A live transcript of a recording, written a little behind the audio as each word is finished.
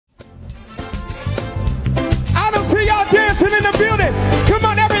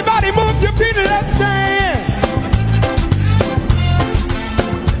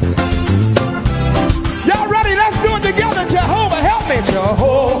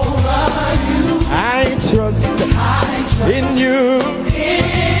trust in you.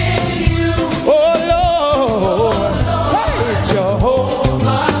 Oh Lord, hey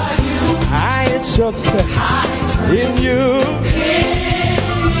Jehovah, I trust in you.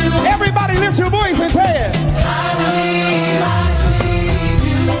 Everybody lift your voice and say it.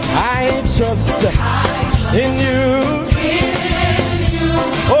 I trust in you.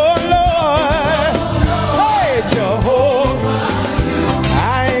 Oh Lord, hey Jehovah,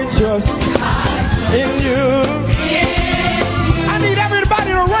 I trust in you. I need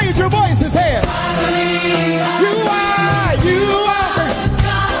everybody to raise your voice and say it.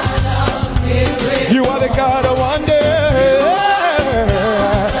 You are the God of wonder.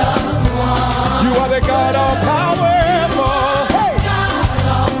 You are the God of powerful. Hey.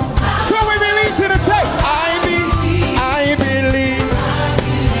 So we release it and say, I believe, I believe,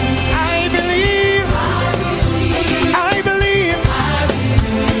 I believe,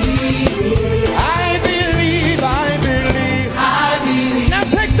 I believe, I believe. Now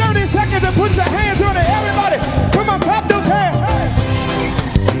take 30 seconds and put your hands on it. Everybody, come on, clap those hands.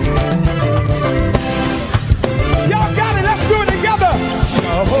 Y'all got it, let's do it together.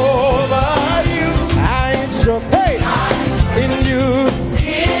 Jehovah, I trust, hey, in you.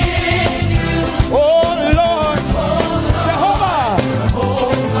 Oh Lord, Jehovah,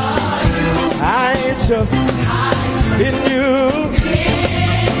 I trust in you.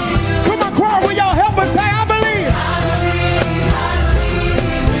 Come on, choir, will y'all help us say, I believe.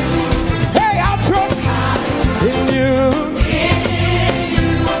 Hey, I trust in you.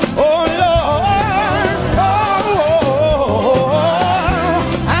 Oh Lord,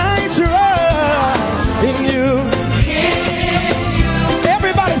 I trust in you.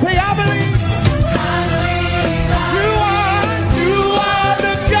 Everybody say, I believe. You are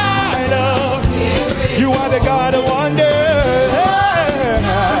the God of, you are the God of wonder.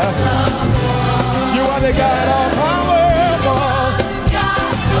 You are the God of power.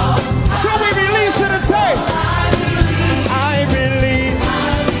 So we release it and say, I believe,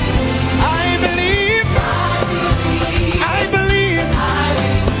 I believe, I believe.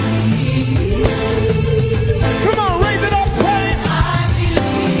 Come on, raise it up, say,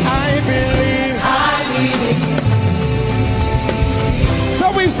 I believe. So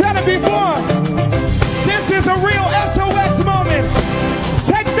we've said it before. This is a real SOS moment.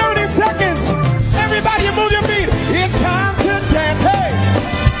 Take 30 seconds. Everybody move your feet. It's time to dance. Hey.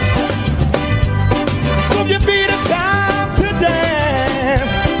 Move your feet. It's time to dance.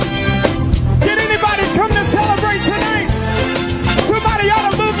 Did anybody come to celebrate tonight? Somebody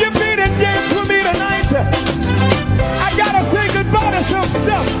ought to move your feet and dance with me tonight. I gotta say goodbye to some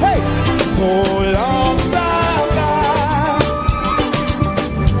stuff. Hey. So long, bye-bye.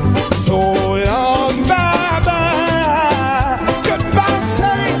 So long, bye-bye. Goodbye,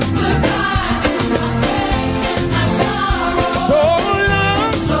 say. So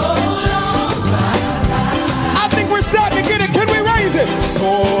long. I think we're starting to get it. Can we raise it? So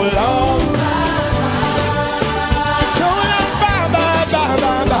long. So long, bye-bye,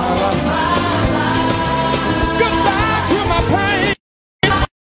 bye-bye, bye-bye. Goodbye to my pain.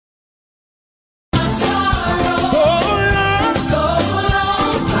 So long.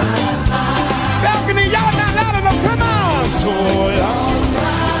 Balcony, y'all not loud enough. Come on. So long.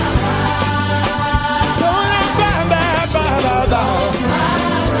 So long, bye-bye, bye-bye, bye.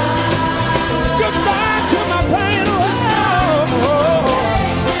 Goodbye to my pain.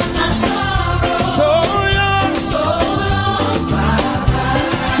 So long.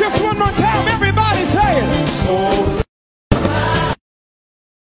 Just one more time, everybody say it. So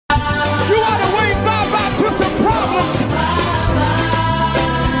you ought to wave bye-bye to some problems.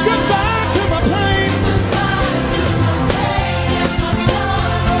 Goodbye to my pain.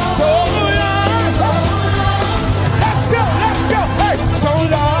 So long. Let's go. Hey, so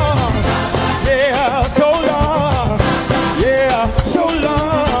long. Yeah, so long. Yeah, so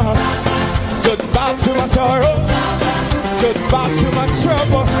long. Goodbye to my sorrow. Goodbye to my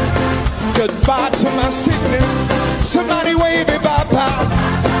trouble. Goodbye to my sickness. Somebody wave it bye-bye.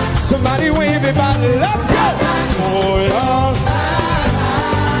 Somebody wave it bye. Let's go. So long.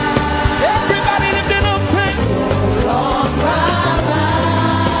 Everybody lift it up, say. So long.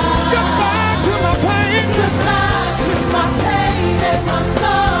 Goodbye to my pain. Goodbye to my pain and my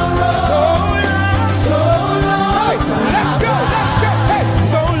sorrow. So long. Hey, let's go. Hey,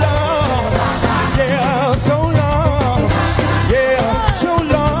 so long. Yeah, so long. Yeah, so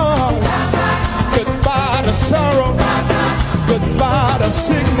long. Goodbye to sorrow. Goodbye to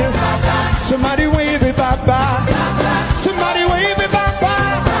sickness. Somebody wave it bye-bye. Somebody wave it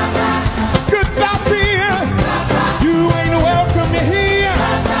bye-bye. Goodbye fear. You ain't welcome here.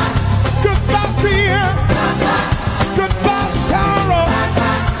 Goodbye fear.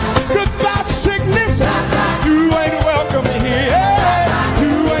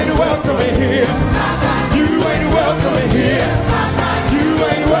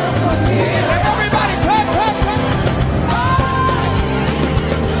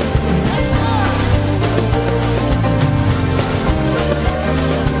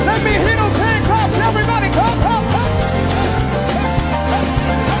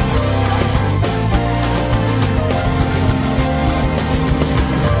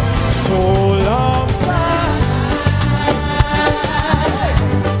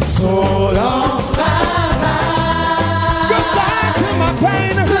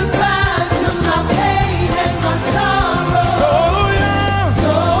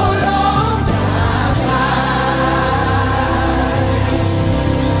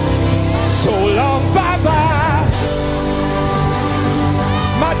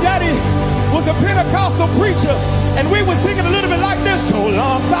 was a Pentecostal preacher, and we were singing a little bit like this. So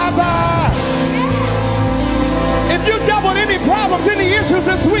long, bye-bye. If you dealt with any problems, any issues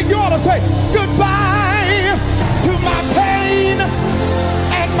this week, you ought to say goodbye to my pain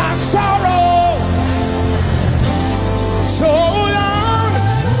and my sorrow. So long,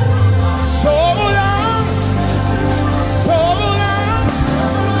 so long, so long,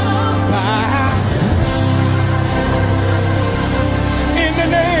 bye. In the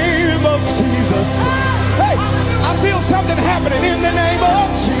name of Jesus. Hey, I feel something happening in the name of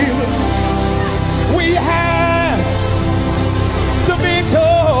Jesus. We have the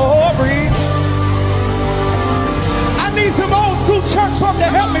victory. I need some old school church folk to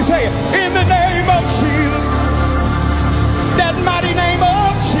help me say it. In the name of Jesus. That mighty name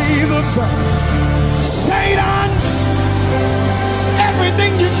of Jesus. Satan,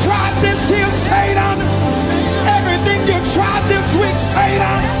 everything you tried this year, Satan, everything you tried this week,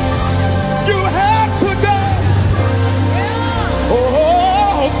 Satan, you have to go.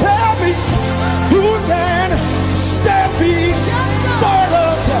 Oh, tell me who can stand before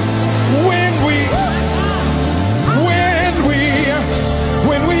us when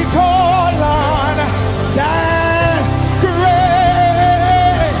we call on that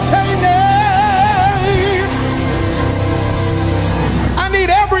great name. I need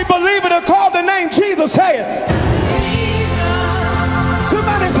every believer to call the name Jesus. Say it.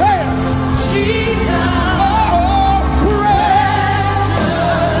 Somebody say it. Jesus. Oh, precious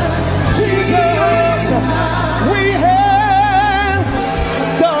Jesus. We have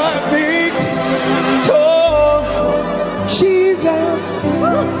the victory. Jesus.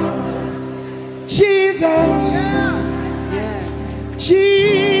 Jesus.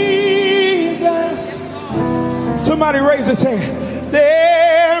 Jesus. Somebody raise his hand.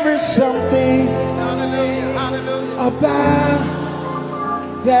 There is something about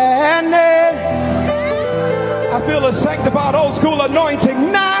that name. I feel a sanctified old school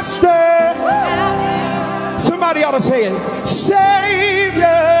anointing. Master. Somebody ought to say it. Savior.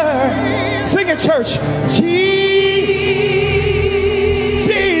 Sing it, church. Jesus.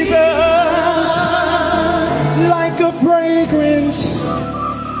 Like a fragrance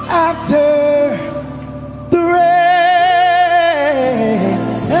after the rain.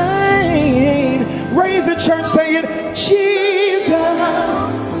 Raise the church, say it. Jesus.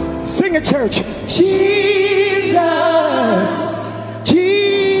 Sing it, church. Jesus.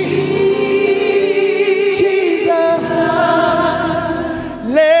 Jesus.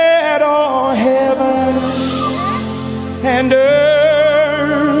 Let all heaven and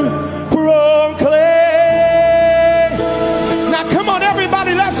earth proclaim. Now come on,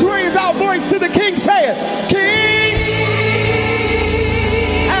 everybody, let's raise our voice to the King. Say it. King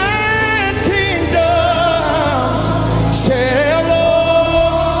and kingdoms shall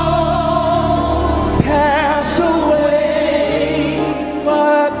all pass away,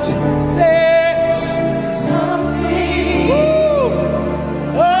 but there's something about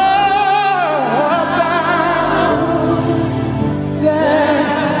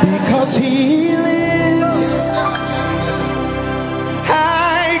that. Because he lives,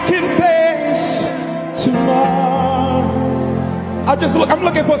 I can face tomorrow. I'm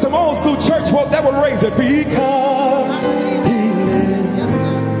looking for some old school church folk that will raise it. Because he lives.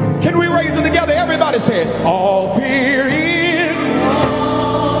 Can we raise it together? Everybody say it. All fear is.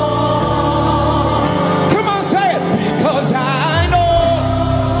 Come on, say it. Because I know.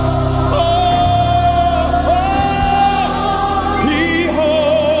 He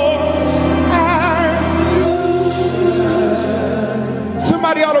holds our.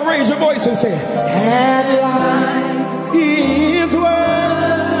 Somebody ought to raise your voice and say it. And life is worth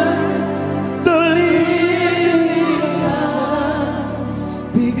the living just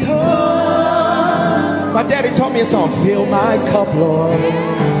because. My daddy taught me a song. Fill my cup, Lord.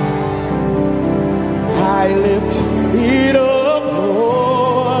 I lift it up,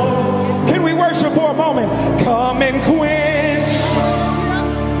 Lord. Can we worship for a moment? Come and quench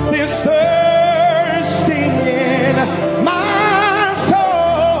this thirsting in my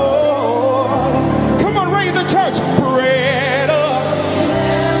soul. Come on, raise the church. Bread up.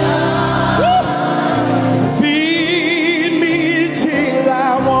 Woo. Feed me till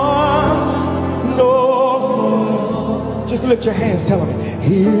I want no more. Just lift your hands, tell them,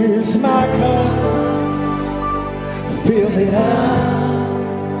 here's my cup. Fill it up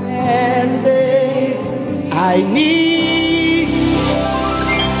and babe, I need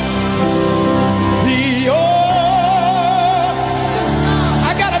the oil.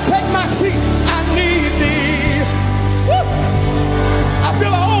 I gotta take my seat. I need thee. Woo. I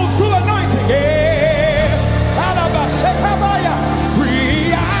feel an old school anointing. Yeah.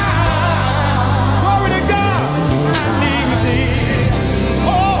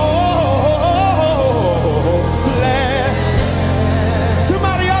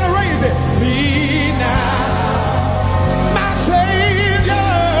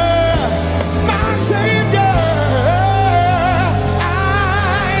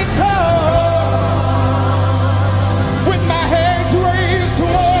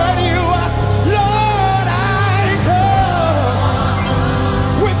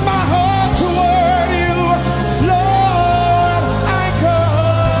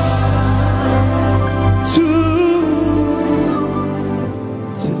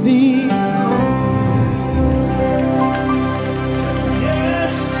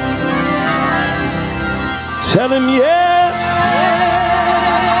 Tell him yes.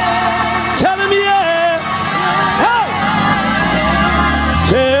 Tell him yes. Hey.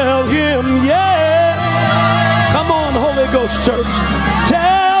 Tell him yes. Come on, Holy Ghost Church.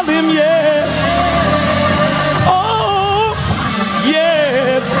 Tell him yes. Oh,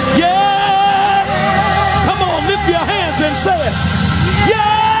 yes, yes. Come on, lift your hands and say it.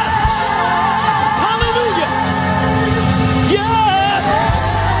 Yes. Hallelujah. Yes.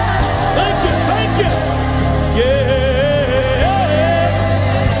 Thank you, thank you. Yes.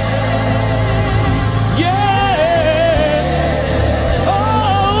 Yes.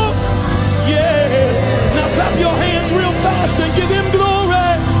 Oh, yes. Now clap your hands real fast and give him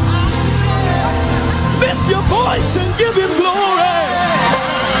glory. Lift your voice and give him glory.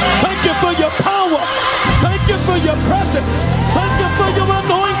 Thank you for your power. Thank you for your presence. Thank you for your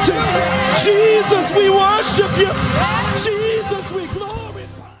anointing. Jesus, we worship you. Jesus, we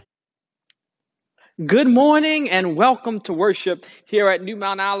glorify. Good morning and welcome to worship here at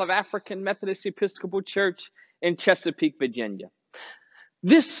NewMtOlive African Methodist Episcopal Church in Chesapeake, Virginia.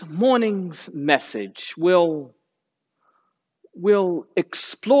 This morning's message will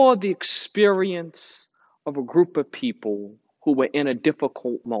explore the experience of a group of people who were in a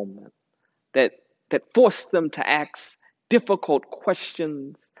difficult moment that forced them to ask difficult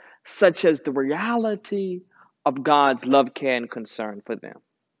questions, such as the reality of God's love, care, and concern for them.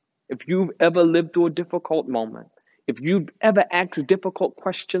 If you've ever lived through a difficult moment, if you've ever asked difficult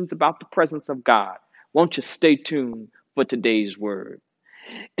questions about the presence of God, won't you stay tuned for today's word?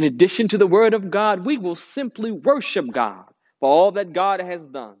 In addition to the word of God, we will simply worship God for all that God has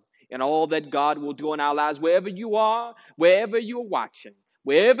done and all that God will do in our lives. Wherever you are, wherever you're watching,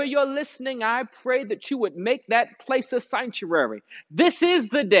 wherever you're listening, I pray that you would make that place a sanctuary. This is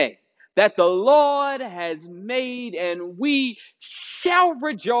the day that the Lord has made, and we shall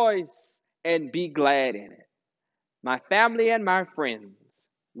rejoice and be glad in it. My family and my friends,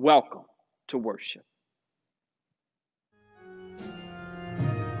 welcome to worship.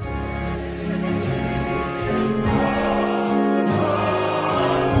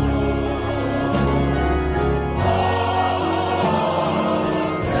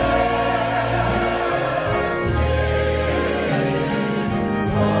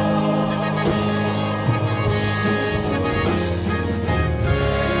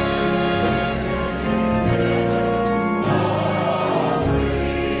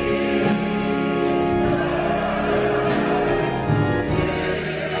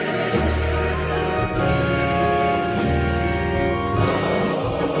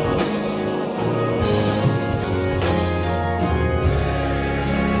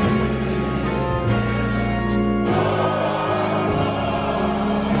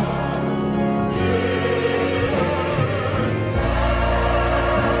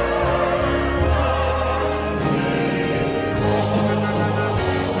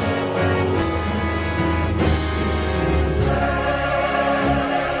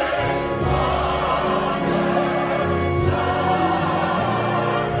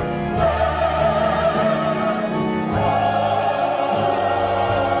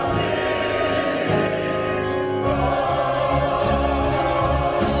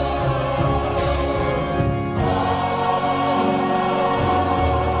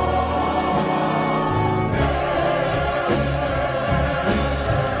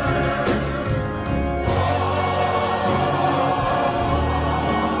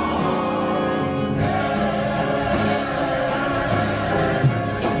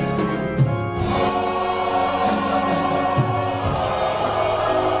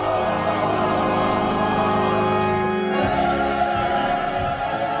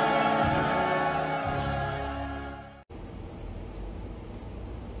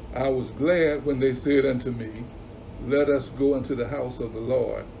 I was glad when they said unto me, Let us go into the house of the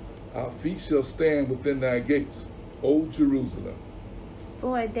Lord. Our feet shall stand within thy gates, O Jerusalem.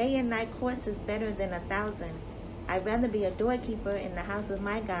 For a day in thy courts is better than 1,000. I'd rather be a doorkeeper in the house of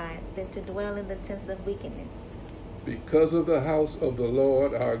my God than to dwell in the tents of wickedness. Because of the house of the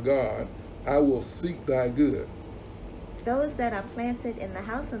Lord our God, I will seek thy good. Those that are planted in the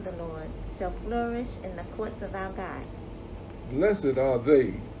house of the Lord shall flourish in the courts of our God. Blessed are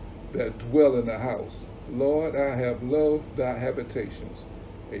they that dwell in the house. Lord, I have loved thy habitations,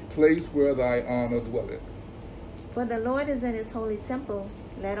 a place where thy honor dwelleth. For the Lord is in his holy temple.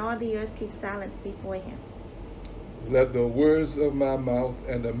 Let all the earth keep silence before him. Let the words of my mouth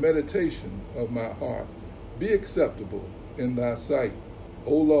and the meditation of my heart be acceptable in thy sight,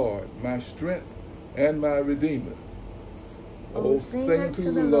 O Lord, my strength and my redeemer. O sing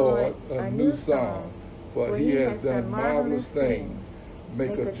to the Lord a new song, for he has done marvelous things.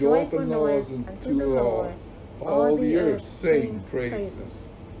 Make a joyful noise unto the Lord, All the earth sing praises.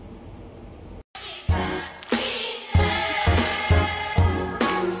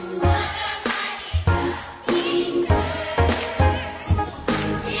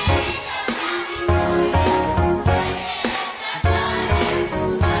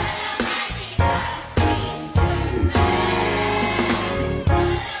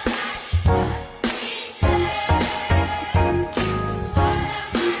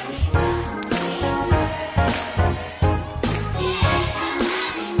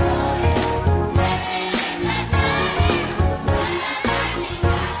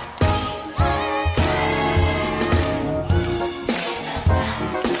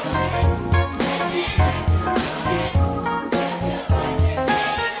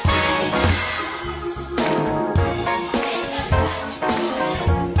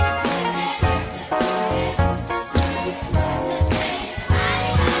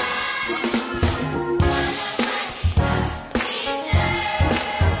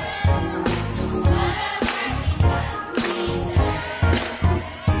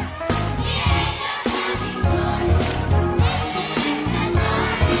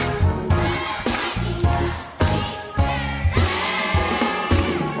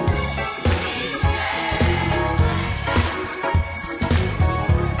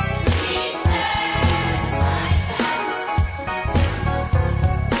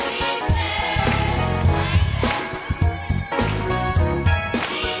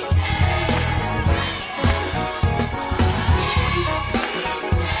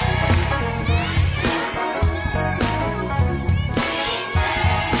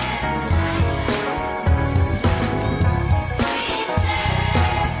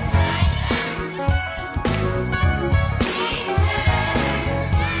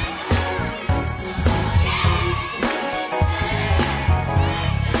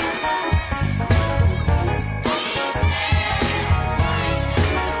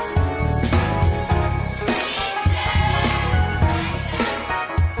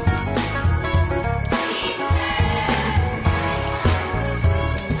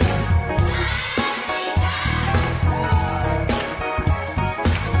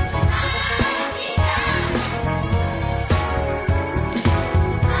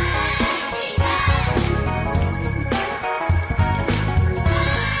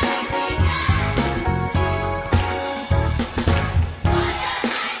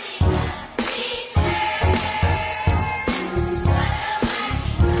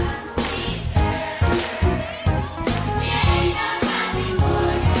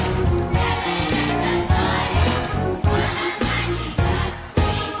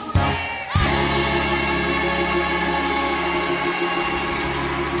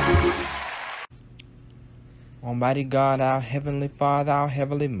 Almighty God, our Heavenly Father, our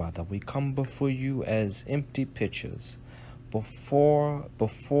Heavenly Mother, we come before you as empty pitchers, before a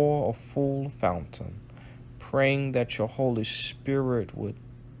full fountain, praying that your Holy Spirit would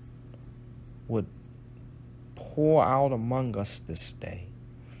pour out among us this day,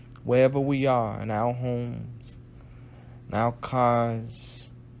 wherever we are, in our homes, in our cars,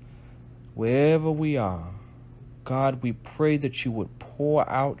 wherever we are. God, we pray that you would pour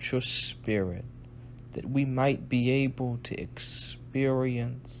out your Spirit, that we might be able to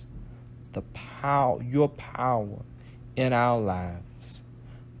experience your power in our lives,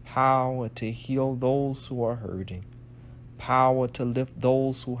 power to heal those who are hurting, power to lift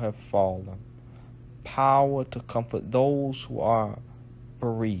those who have fallen, power to comfort those who are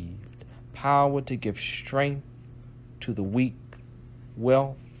bereaved, power to give strength to the weak,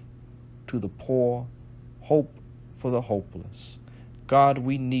 wealth to the poor, hope for the hopeless. God,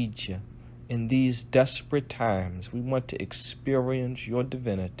 we need you. In these desperate times, we want to experience your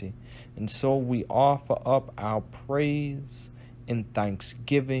divinity. And so we offer up our praise and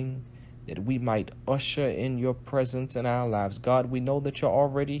thanksgiving that we might usher in your presence in our lives. God, we know that you're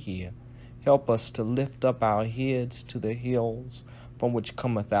already here. Help us to lift up our heads to the hills from which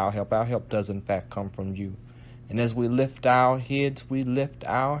cometh our help. Our help does in fact come from you. And as we lift our heads, we lift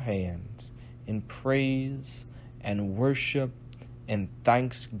our hands in praise and worship and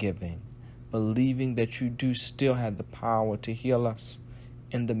thanksgiving, believing that you do still have the power to heal us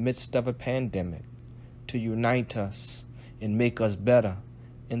in the midst of a pandemic, to unite us and make us better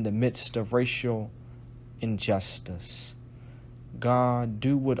in the midst of racial injustice. God,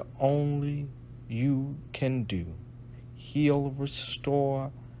 do what only you can do. Heal,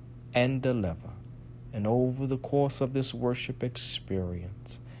 restore, and deliver. And over the course of this worship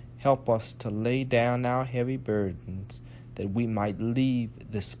experience, help us to lay down our heavy burdens that we might leave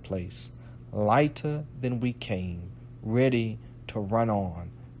this place lighter than we came, ready to run on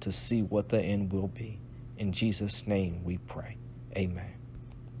to see what the end will be. In Jesus' name we pray. Amen.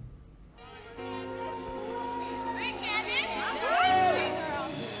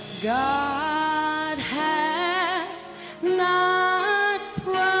 God has not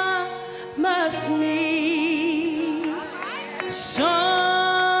promised me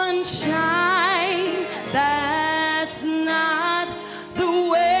sunshine. That's not the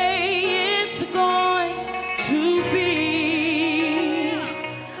way it's going to be.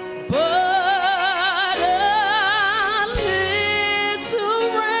 But a little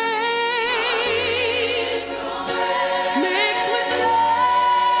rain mixed with love,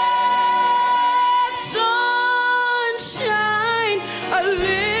 sunshine, a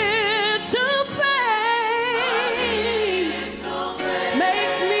little pain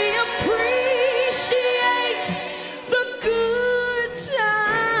makes me appreciate the good times.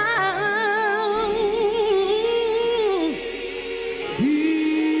 Be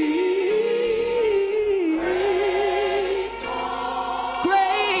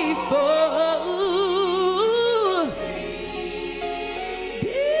grateful.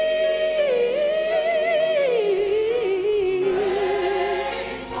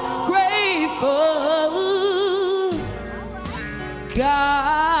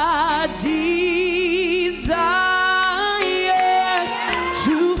 God desires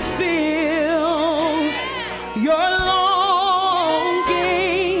to fill your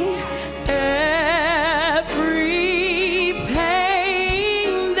longing, every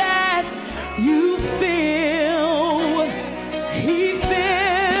pain that you feel. He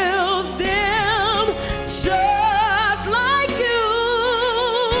fills them just like you.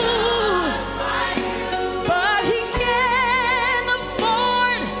 But he can't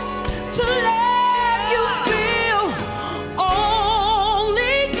afford to let you feel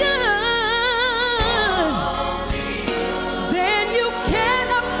only good. Then you can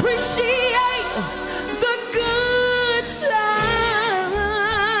appreciate the good times.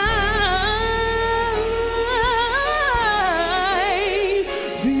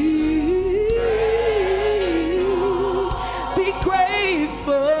 Be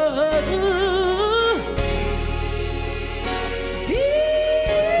grateful.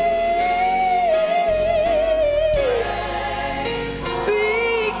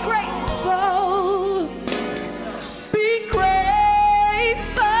 Be grateful. Be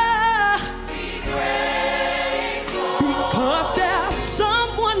grateful. Because there's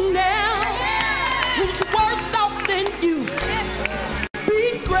someone else who's worse off than you. Be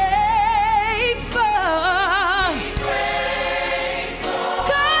grateful.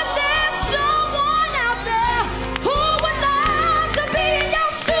 'Cause there's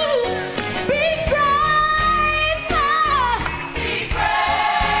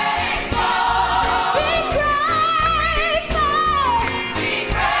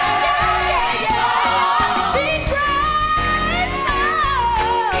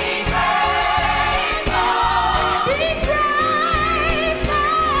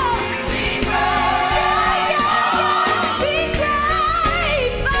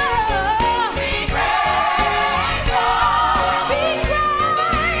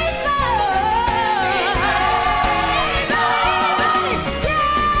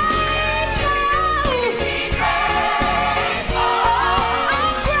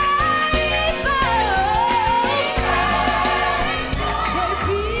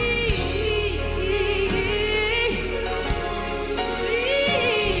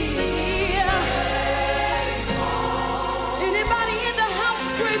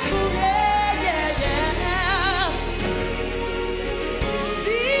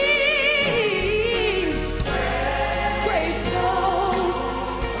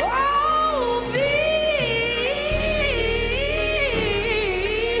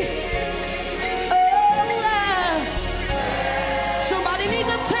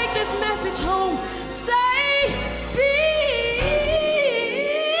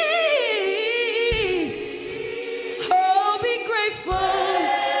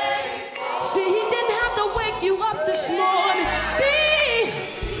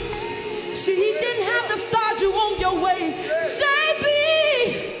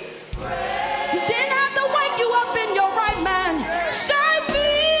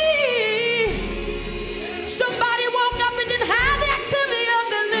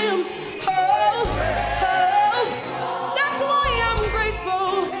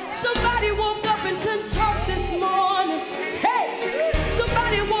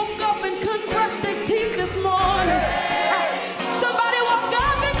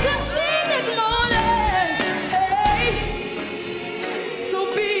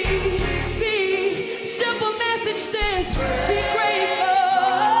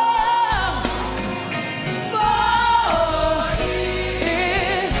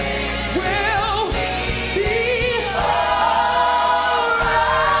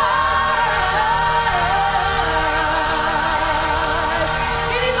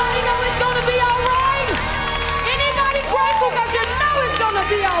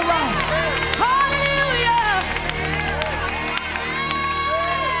be all right. Hallelujah.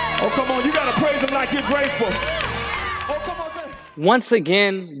 Oh, come on, you got to praise him like you're grateful. Oh, come on, say. Once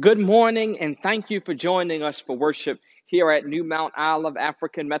again, good morning and thank you for joining us for worship here at NewMtOlive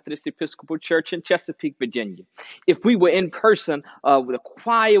African Methodist Episcopal Church in Chesapeake, Virginia. If we were in person, the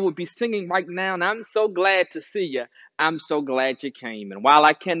choir would be singing right now, and I'm so glad to see you. I'm so glad you came. And while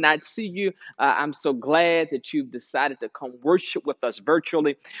I cannot see you, I'm so glad that you've decided to come worship with us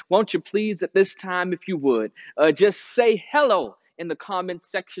virtually. Won't you please, at this time, if you would, just say hello in the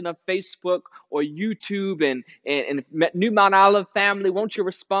comments section of Facebook or YouTube, and NewMtOlive family, won't you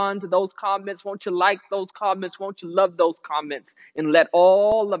respond to those comments? Won't you like those comments? Won't you love those comments? And let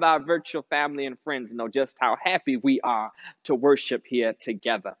all of our virtual family and friends know just how happy we are to worship here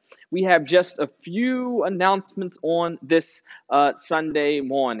together. We have just a few announcements on this Sunday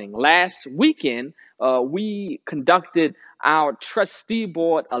morning. Last weekend, we conducted our trustee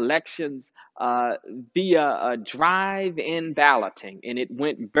board elections via drive-in balloting, and it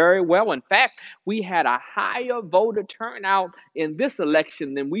went very well. In fact, we had a higher voter turnout in this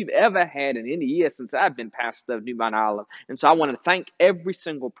election than we've ever had in any year since I've been pastor of NewMtOlive. And so I want to thank every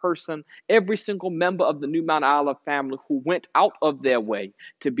single person, every single member of the NewMtOlive family who went out of their way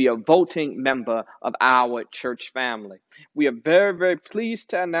to be a voting member of our church family. We are very, very pleased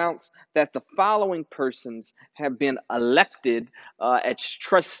to announce that the following persons have been elected as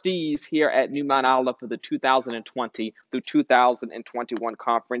trustees here at NewMtOlive for the 2020 through 2021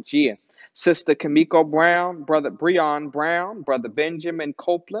 conference year. Sister Kamiko Brown, Brother Breon Brown, Brother Benjamin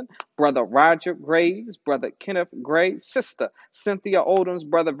Copeland, Brother Roger Graves, Brother Kenneth Gray, Sister Cynthia Odoms,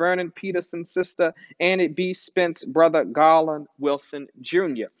 Brother Vernon Peterson, Sister Annie B. Spence, Brother Garland Wilson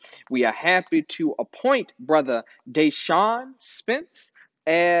Jr. We are happy to appoint Brother Deshaun Spence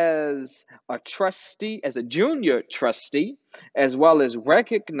as a trustee, as a junior trustee, as well as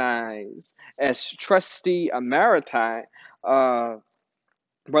recognized as trustee emeriti,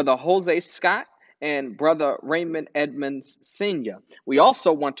 Brother Jose Scott and Brother Raymond Edmonds Sr. We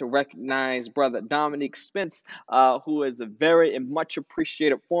also want to recognize Brother Dominique Spence, who is a very and much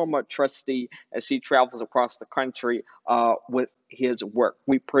appreciated former trustee as he travels across the country with his work.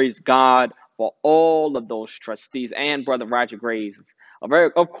 We praise God for all of those trustees, and Brother Roger Graves,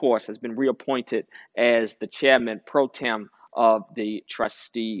 of course, has been reappointed as the chairman pro tem of the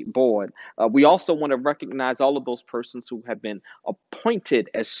trustee board. We also want to recognize all of those persons who have been appointed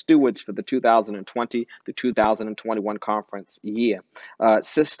as stewards for the 2020 to 2021 conference year.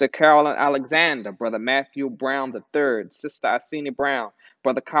 Sister Carolyn Alexander, Brother Matthew Brown III, Sister Asini Brown,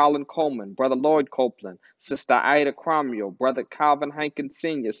 Brother Colin Coleman, Brother Lloyd Copeland, Sister Ida Cromwell, Brother Calvin Hankins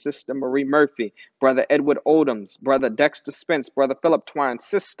Sr., Sister Marie Murphy, Brother Edward Odoms, Brother Dexter Spence, Brother Philip Twine,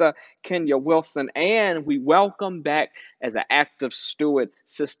 Sister Kenya Wilson, and we welcome back as an active steward,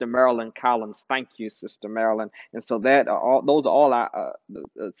 Sister Marilyn Collins. Thank you, Sister Marilyn. And so those are all our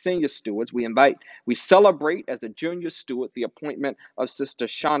senior stewards. We celebrate as a junior steward the appointment of Sister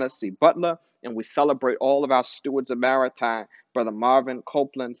Shauna C. Butler, and we celebrate all of our stewards emeriti, Brother Marvin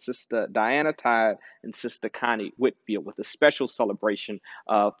Copeland, Sister Diana Tide, and Sister Connie Whitfield, with a special celebration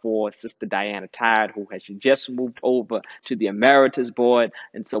for Sister Diana Tide, who has just moved over to the Emeritus Board.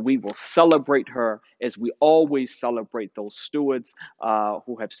 And so we will celebrate her as we always celebrate those stewards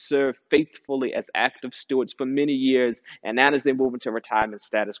who have served faithfully as active stewards for many years. And now as they move into retirement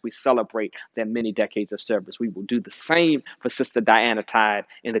status, we celebrate their many decades of service. We will do the same for Sister Diana Tide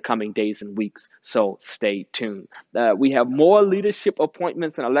in the coming days and weeks. So stay tuned. We have more leadership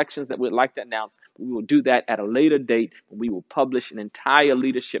appointments and elections that we'd like to announce. We will do that at a later date. We will publish an entire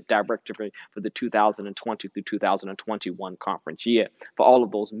leadership directory for the 2020 through 2021 conference year. For all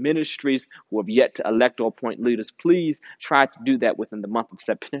of those ministries who have yet to elect or appoint leaders, please try to do that within the month of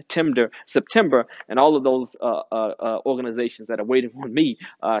September, and all of those organizations that are waiting on me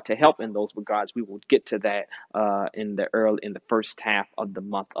to help in those regards, we will get to that in the first half of the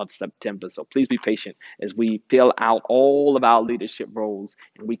month of September. So please be patient as we fill out all of our leadership roles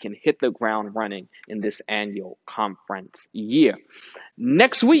and we can hit the ground running in this annual conference year.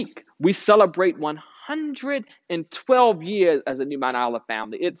 Next week, we celebrate 112 years as a NewMtOlive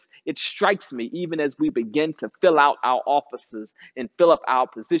family. It strikes me, even as we begin to fill out our offices and fill up our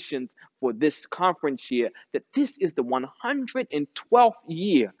positions for this conference year that this is the 112th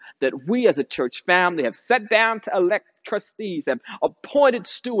year that we as a church family have sat down to elect trustees, have appointed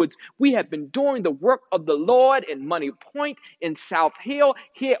stewards. We have been doing the work of the Lord in Money Point, in South Hill,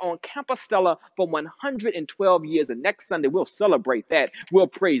 here on Compostela for 112 years. And next Sunday, we'll celebrate that. We'll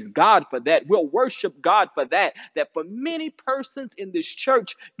praise God for that. We'll worship God for that. That for many persons in this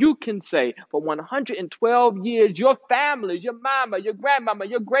church, you can say for 112 years, your families, your mama, your grandmama,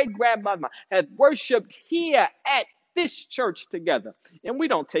 your great-grandmama have worshiped here at this church together. And we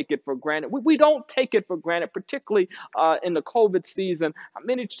don't take it for granted. We don't take it for granted, particularly in the COVID season.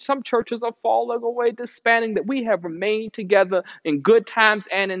 Some churches are falling away, disbanding, that we have remained together in good times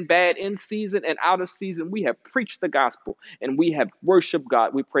and in bad, in season and out of season. We have preached the gospel and we have worshiped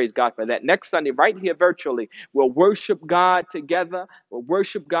God. We praise God for that. Next Sunday, right here virtually, we'll worship God together. We'll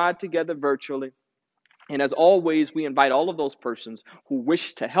worship God together virtually. And as always, we invite all of those persons who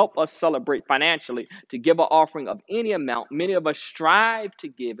wish to help us celebrate financially to give an offering of any amount. Many of us strive to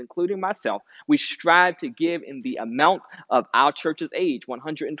give, including myself. We strive to give in the amount of our church's age,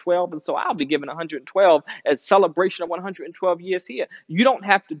 112. And so I'll be giving 112 as celebration of 112 years here. You don't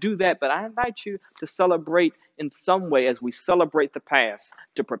have to do that, but I invite you to celebrate in some way as we celebrate the past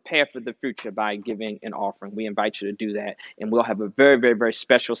to prepare for the future by giving an offering. We invite you to do that. And we'll have a very, very, very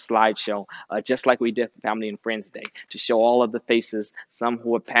special slideshow, just like we did for Family and Friends Day, to show all of the faces, some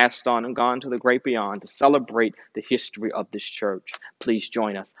who have passed on and gone to the great beyond, to celebrate the history of this church. Please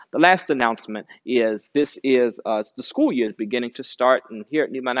join us. The last announcement is the school year is beginning to start. And here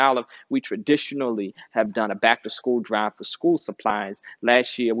at NewMtOlive, we traditionally have done a back-to-school drive for school supplies.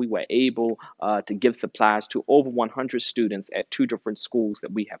 Last year, we were able to give supplies to over 100 students at 2 different schools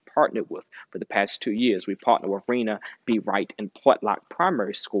that we have partnered with for the past 2 years. We partner with Rena B. Wright and Portlock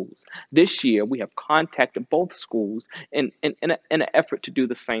Primary Schools. This year, we have contacted both schools in an effort to do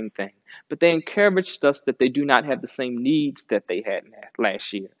the same thing. But they encouraged us that they do not have the same needs that they had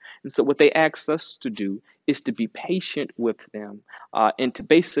last year. And so what they asked us to do is to be patient with them and to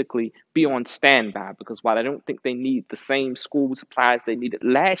basically be on standby, because while I don't think they need the same school supplies they needed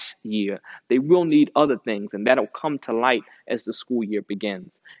last year, they will need other things, and that'll come to light as the school year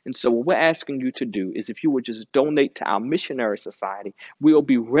begins. And so what we're asking you to do is, if you would just donate to our missionary society, we'll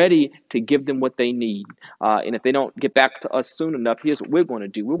be ready to give them what they need. And if they don't get back to us soon enough, here's what we're going to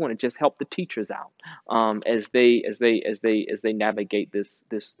do. We're going to just help the teachers out as they navigate this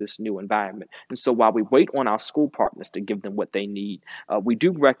new environment. And so while we wait on our school partners to give them what they need, we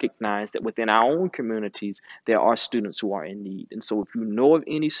do recognize that within our own communities, there are students who are in need. And so if you know of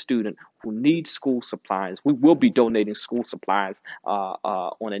any student who needs school supplies, we will be donating school supplies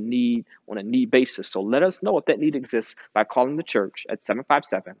on a need basis. So let us know if that need exists by calling the church at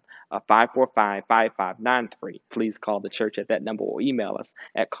 757-545-5593. Please call the church at that number or email us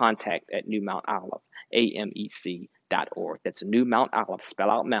at contact@NewMtOlive.org. That's NewMtOlive,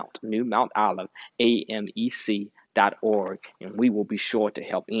 spell out Mount, NewMtOlive, AMEC.org, and we will be sure to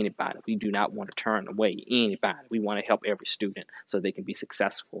help anybody. We do not want to turn away anybody. We want to help every student so they can be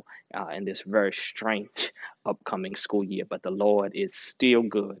successful in this very strange upcoming school year. But the Lord is still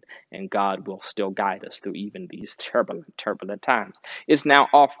good, and God will still guide us through even these turbulent times. It's now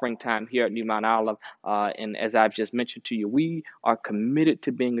offering time here at NewMtOlive, and as I've just mentioned to you, we are committed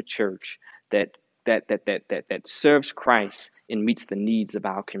to being a church that serves Christ and meets the needs of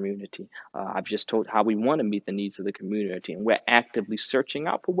our community. I've just told how we want to meet the needs of the community, and we're actively searching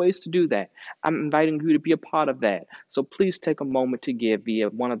out for ways to do that. I'm inviting you to be a part of that. So please take a moment to give via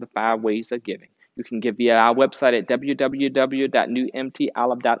one of the 5 ways of giving. You can give via our website at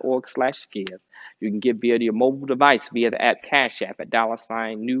www.newmtolive.org/give. You can give via your mobile device via the app CashApp at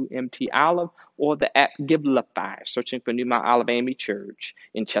 $NewMtOlive, or the app Givelify, searching for NewMtOlive AME Church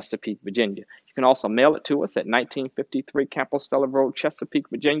in Chesapeake, Virginia. You can also mail it to us at 1953 Compostela Road, Chesapeake,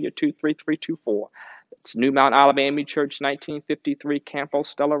 Virginia 23324. It's NewMtOlive AME Church, 1953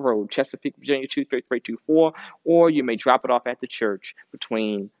 Compostela Road, Chesapeake, Virginia 23324. Or you may drop it off at the church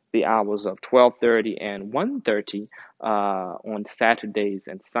between the hours of 12:30 and 1:30 on Saturdays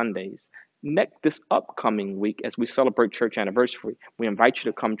and Sundays. This upcoming week, as we celebrate church anniversary, we invite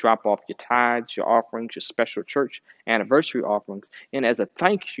you to come drop off your tithes, your offerings, your special church anniversary offerings. And as a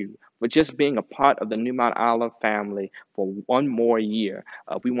thank you for just being a part of the NewMtOlive family for one more year,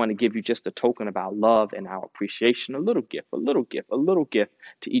 we want to give you just a token of our love and our appreciation, a little gift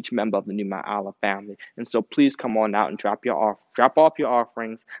to each member of the NewMtOlive family. And so please come on out and drop off your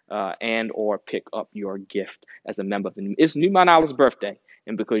offerings and or pick up your gift as a member of it's NewMtOlive's birthday.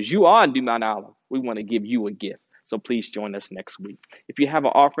 And because you are NewMtOlive, we want to give you a gift. So please join us next week. If you have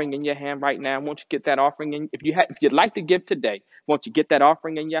an offering in your hand right now, won't you get that offering in? If you'd like to give today, won't you get that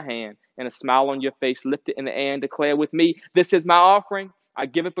offering in your hand and a smile on your face. Lift it in the air and declare with me, this is my offering. I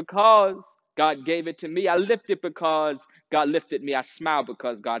give it because God gave it to me. I lift it because God lifted me. I smile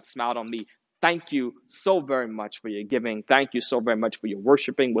because God smiled on me. Thank you so very much for your giving. Thank you so very much for your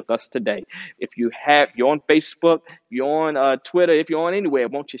worshiping with us today. If you're on Facebook, you're on Twitter, if you're on anywhere,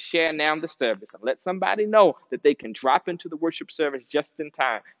 won't you share now the service and let somebody know that they can drop into the worship service just in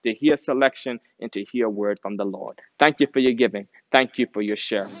time to hear selection and to hear a word from the Lord. Thank you for your giving. Thank you for your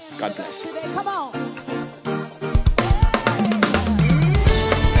sharing. God bless. Come on.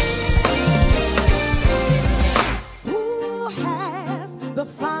 Who has the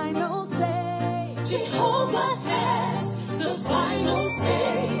final say? Jehovah has the final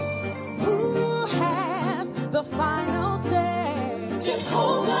say. Who has the final say?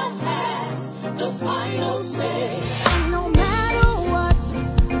 Jehovah has the final say. No matter what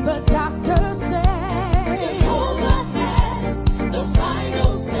the doctor says, Jehovah has the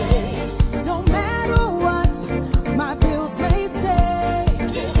final say. No matter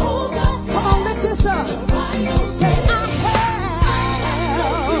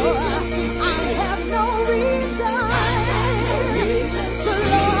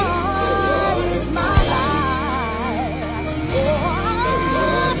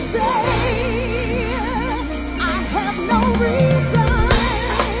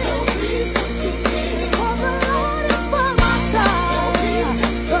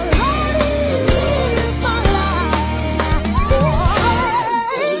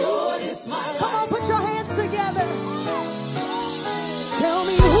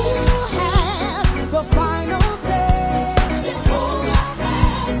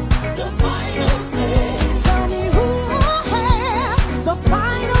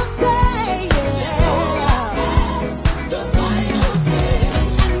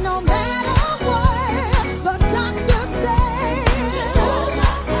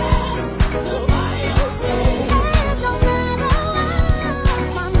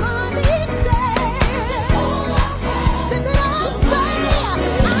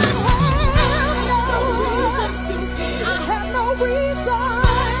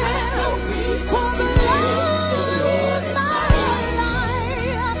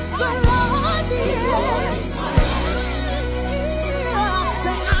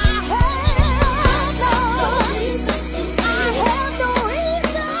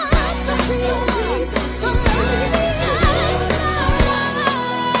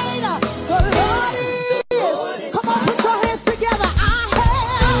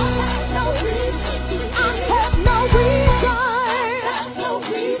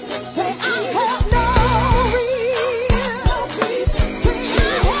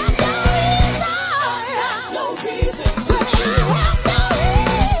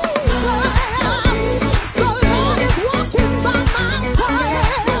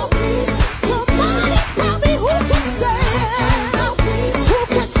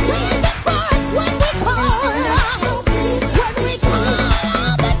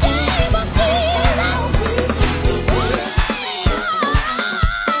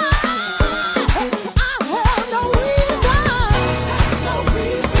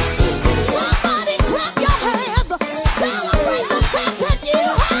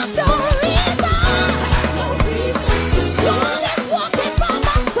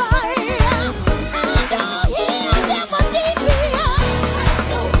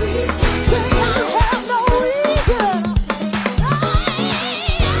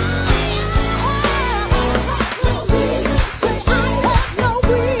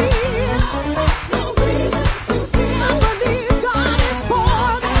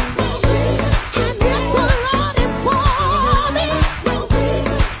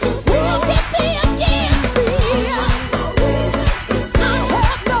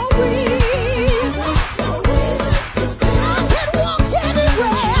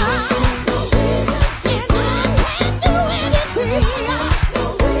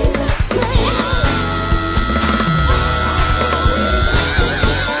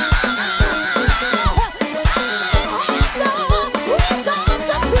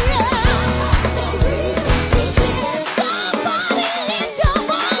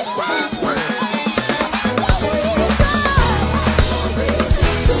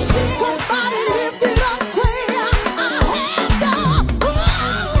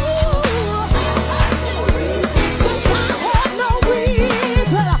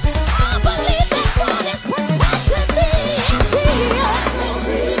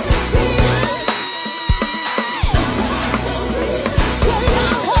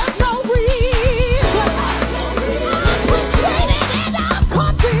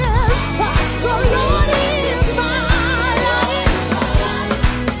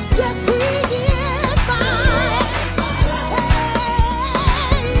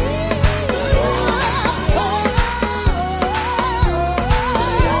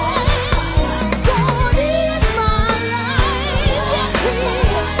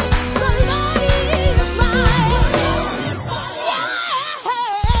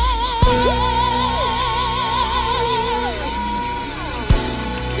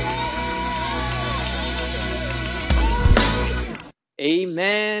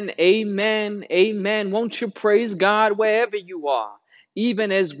Amen, amen, amen. Won't you praise God wherever you are,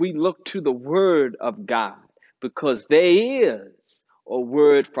 even as we look to the word of God, because there is a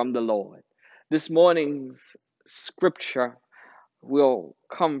word from the Lord. This morning's scripture will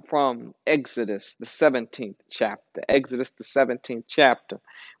come from Exodus, the 17th chapter. Exodus, the 17th chapter.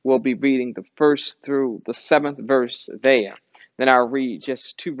 We'll be reading the first through the 7th verse there. Then I'll read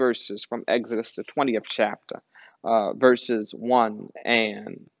just two verses from Exodus, the 20th chapter, verses 1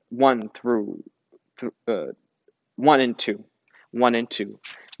 through 1 and 2. 1 and 2.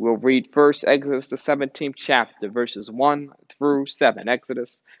 We'll read first Exodus, the 17th chapter, verses 1 through 7.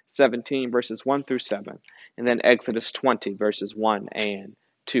 Exodus 17, verses 1 through 7. And then Exodus 20, verses 1 and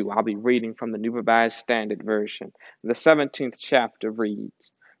 2. I'll be reading from the New Revised Standard Version. The 17th chapter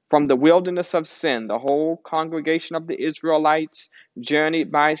reads, "From the wilderness of Sin, the whole congregation of the Israelites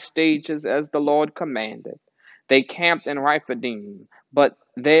journeyed by stages as the Lord commanded. They camped in Rephidim, but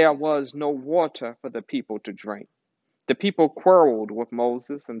there was no water for the people to drink. The people quarreled with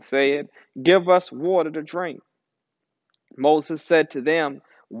Moses and said, 'Give us water to drink.' Moses said to them,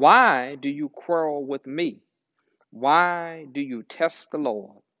 'Why do you quarrel with me? Why do you test the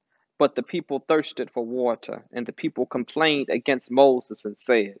Lord?' But the people thirsted for water, and the people complained against Moses and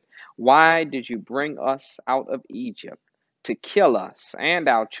said, 'Why did you bring us out of Egypt to kill us and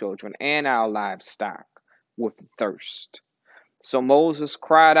our children and our livestock with thirst?' So Moses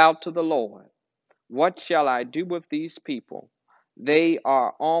cried out to the Lord, 'What shall I do with these people? They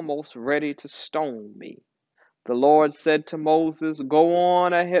are almost ready to stone me.' The Lord said to Moses, 'Go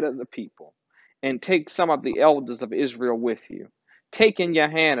on ahead of the people and take some of the elders of Israel with you. Take in your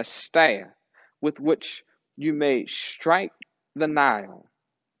hand a staff with which you may strike the Nile.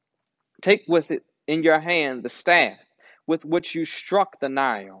 Take with it in your hand the staff with which you struck the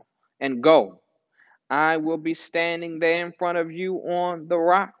Nile, and go. I will be standing there in front of you on the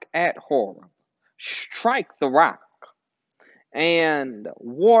rock at Horeb. Strike the rock, and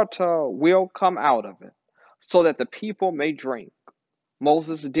water will come out of it, so that the people may drink.'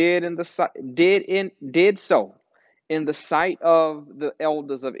 Moses did so in the sight of the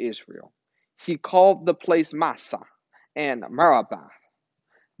elders of Israel. He called the place Massah and Meribah,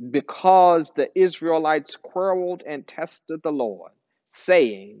 because the Israelites quarreled and tested the Lord,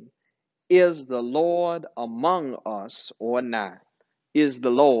 saying, 'Is the Lord among us or not? Is the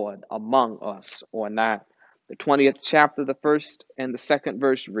Lord among us or not?'" The 20th chapter, the first and the second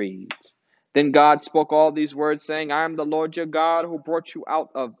verse reads, "Then God spoke all these words, saying, 'I am the Lord your God who brought you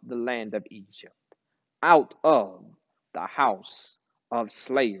out of the land of Egypt, out of the house of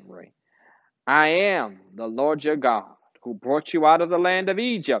slavery. I am the Lord your God who brought you out of the land of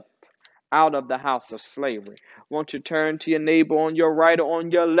Egypt, out of the house of slavery.'" Won't you turn to your neighbor on your right or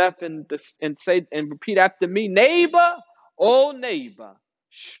on your left and say and repeat after me, "Neighbor, oh neighbor,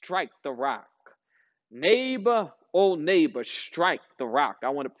 strike the rock. Neighbor, oh neighbor, strike the rock." I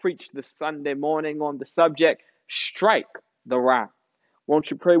want to preach this Sunday morning on the subject, strike the rock.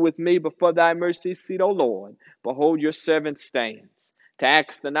 Won't you pray with me? "Before thy mercy seat, O Lord, behold your servant stands, to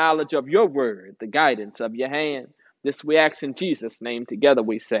ask the knowledge of your word, the guidance of your hand." This we ask in Jesus' name. Together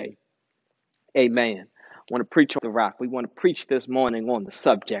we say, amen. I want to preach on the rock. We want to preach this morning on the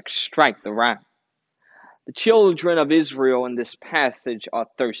subject, strike the rock. The children of Israel in this passage are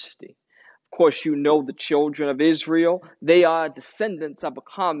thirsty. Of course, you know the children of Israel. They are descendants of a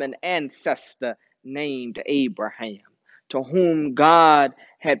common ancestor named Abraham, to whom God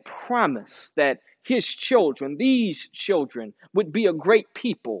had promised that his children, these children, would be a great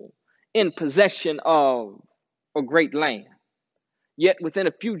people in possession of a great land. Yet within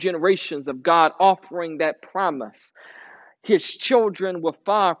a few generations of God offering that promise, his children were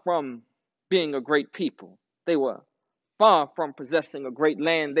far from being a great people. They were far from possessing a great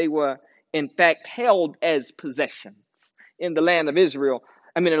land. They were, in fact, held as possessions in the land of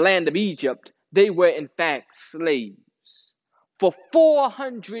the land of Egypt. They were, in fact, slaves. For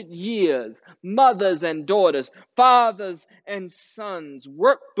 400 years, mothers and daughters, fathers and sons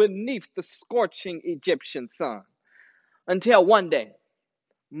worked beneath the scorching Egyptian sun, until one day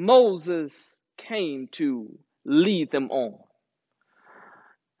Moses came to lead them on.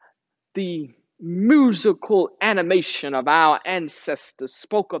 The musical animation of our ancestors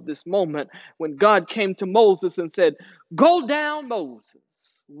spoke of this moment when God came to Moses and said, "Go down, Moses,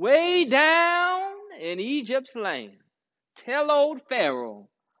 way down in Egypt's land. Tell old Pharaoh,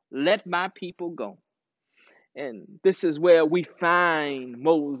 let my people go." And this is where we find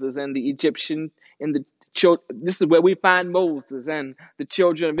Moses and the Egyptian and the children. This is where we find Moses and the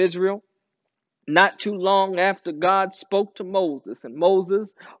children of Israel. Not too long after God spoke to Moses, and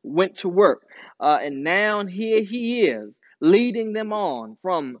Moses went to work. And now here he is leading them on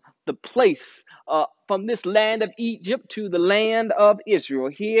from the place, from this land of Egypt to the land of Israel.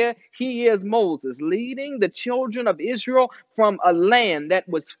 Here he is, Moses, leading the children of Israel from a land that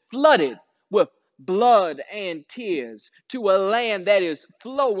was flooded with blood and tears to a land that is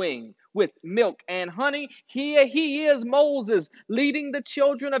flowing with milk and honey. Here he is, Moses, leading the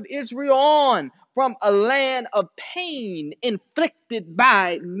children of Israel on from a land of pain inflicted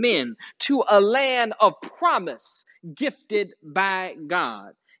by men to a land of promise gifted by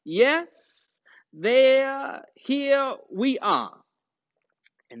God. Yes, here we are.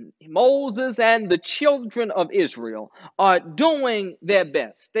 And Moses and the children of Israel are doing their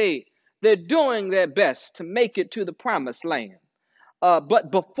best. They're doing their best to make it to the promised land. But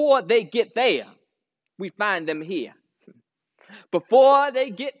before they get there, we find them here. Before they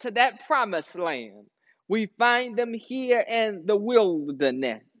get to that promised land, we find them here in the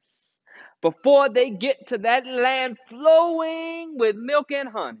wilderness. Before they get to that land flowing with milk and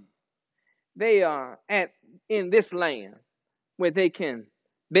honey, they are in this land where they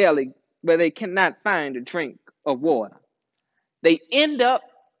cannot find a drink of water. They end up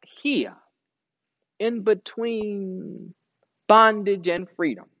here in between bondage and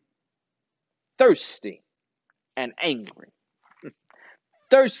freedom, thirsty and angry.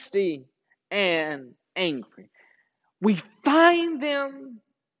 Thirsty and angry. We find them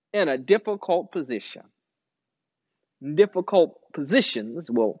in a difficult position. Difficult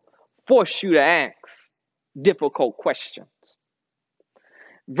positions will force you to ask difficult questions.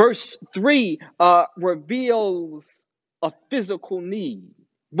 Verse 3 reveals a physical need.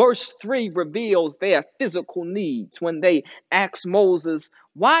 Verse 3 reveals their physical needs when they ask Moses,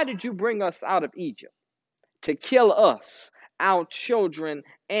 "Why did you bring us out of Egypt? To kill us, our children,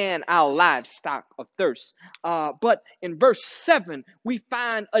 and our livestock of thirst." But in verse 7, we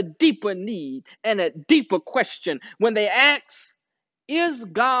find a deeper need and a deeper question when they ask, "Is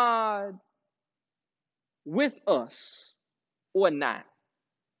God with us or not?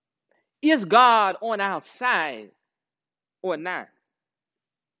 Is God on our side or not?"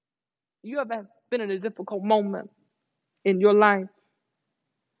 You ever been in a difficult moment in your life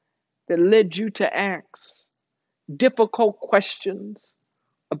that led you to ask difficult questions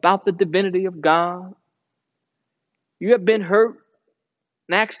about the divinity of God? You have been hurt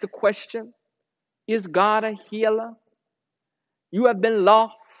and asked the question, "Is God a healer?" You have been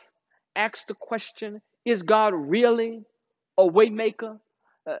lost, asked the question, "Is God really a way maker?"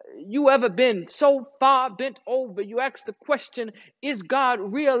 You ever been so far bent over, you ask the question, "Is God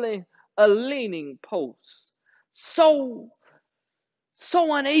really a leaning post?" So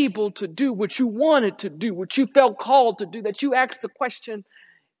unable to do what you wanted to do, what you felt called to do, that you asked the question,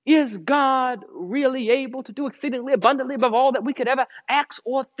 "Is God really able to do exceedingly abundantly above all that we could ever ask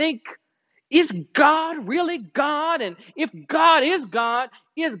or think?" Is God really God? And if God, is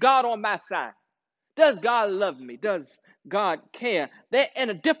God on my side? Does God love me? Does God care? They're in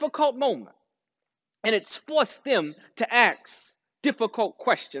a difficult moment, and it's forced them to ask difficult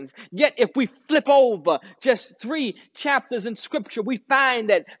questions. Yet if we flip over just 3 chapters in scripture, we find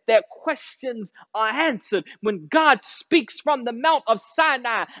that their questions are answered when God speaks from the Mount of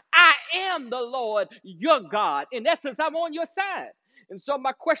Sinai. "I am the Lord your God." In essence, I'm on your side. And so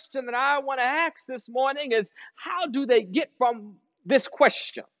my question that I want to ask this morning is, how do they get from this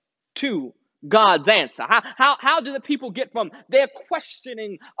question to God's answer? How do the people get from their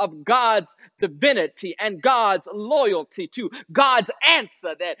questioning of God's divinity and God's loyalty to God's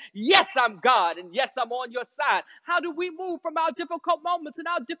answer that, "Yes, I'm God, and yes, I'm on your side"? How do we move from our difficult moments and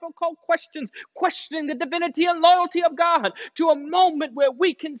our difficult questions, questioning the divinity and loyalty of God, to a moment where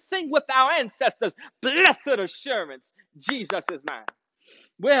we can sing with our ancestors, "Blessed assurance, Jesus is mine"?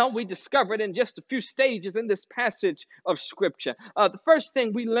 Well, we discovered in just a few stages in this passage of scripture. The first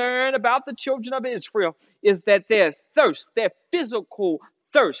thing we learn about the children of Israel is that their thirst, their physical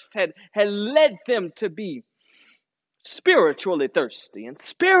thirst, had led them to be spiritually thirsty and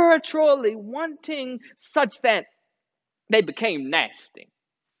spiritually wanting, such that they became nasty.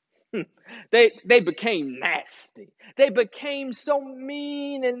 They became nasty. They became so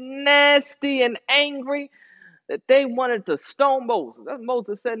mean and nasty and angry that they wanted to stone Moses. That's what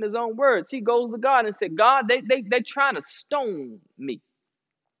Moses said in his own words. He goes to God and said, "God, they're trying to stone me."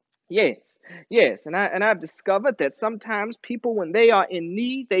 Yes. And I've discovered that sometimes people, when they are in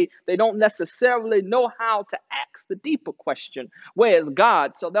need, they don't necessarily know how to ask the deeper question, "Where's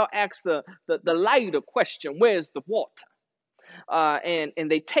God?" So they'll ask the lighter question, "Where's the water?" and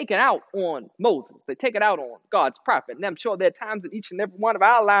they take it out on Moses. They take it out on God's prophet. And I'm sure there are times in each and every one of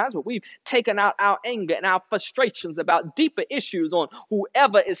our lives where we've taken out our anger and our frustrations about deeper issues on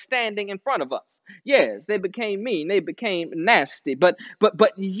whoever is standing in front of us. Yes, they became mean, they became nasty, but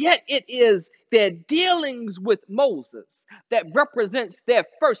yet it is their dealings with Moses that represents their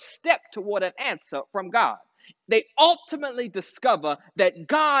first step toward an answer from God. They ultimately discover that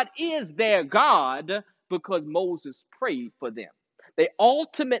God is their God because Moses prayed for them. They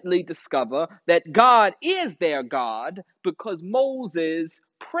ultimately discover that God is their God because Moses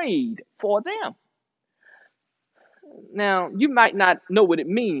prayed for them. Now, you might not know what it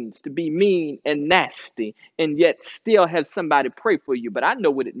means to be mean and nasty and yet still have somebody pray for you, but I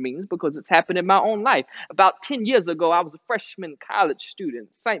know what it means because it's happened in my own life. About 10 years ago, I was a freshman college student,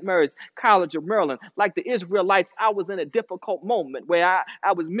 St. Mary's College of Maryland. Like the Israelites, I was in a difficult moment where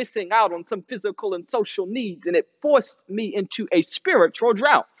I was missing out on some physical and social needs, and it forced me into a spiritual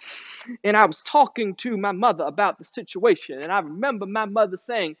drought. And I was talking to my mother about the situation, and I remember my mother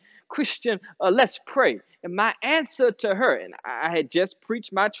saying, "Christian, let's pray." And my answer to her, and I had just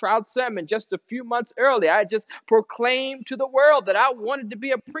preached my trial sermon just a few months earlier. I had just proclaimed to the world that I wanted to be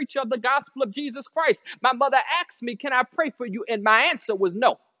a preacher of the gospel of Jesus Christ. My mother asked me, "Can I pray for you?" And my answer was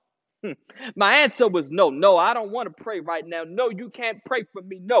no. My answer was no. No, I don't want to pray right now. No, you can't pray for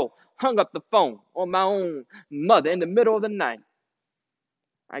me. No. Hung up the phone on my own mother in the middle of the night.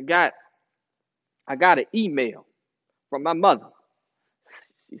 I got an email from my mother.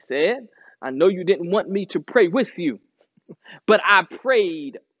 She said, "I know you didn't want me to pray with you, but I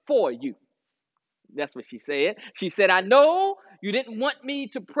prayed for you." That's what she said. She said, "I know you didn't want me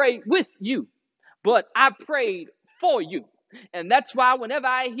to pray with you, but I prayed for you." And that's why whenever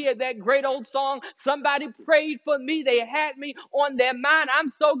I hear that great old song, "Somebody prayed for me, they had me on their mind," I'm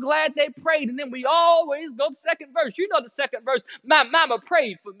so glad they prayed. And then we always go to the second verse. You know the second verse. "My mama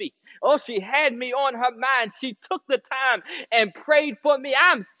prayed for me. Oh, she had me on her mind. She took the time and prayed for me."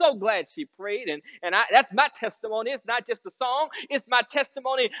 I'm so glad she prayed. And that's my testimony. It's not just a song. It's my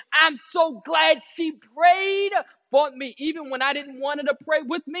testimony. I'm so glad she prayed for me. Even when I didn't want her to pray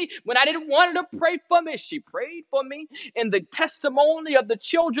with me, when I didn't want her to pray for me, she prayed for me. In the testimony of the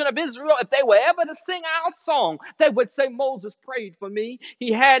children of Israel, if they were ever to sing our song, they would say, "Moses prayed for me.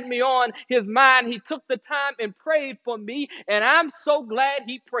 He had me on his mind. He took the time and prayed for me." And I'm so glad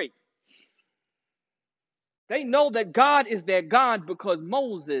he prayed. They know that God is their God because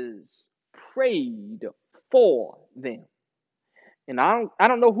Moses prayed for them. And I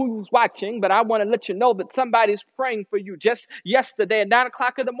don't know who's watching, but I want to let you know that somebody's praying for you. Just yesterday at 9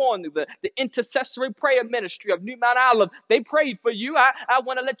 o'clock in the morning, the intercessory prayer ministry of NewMtOlive, they prayed for you. I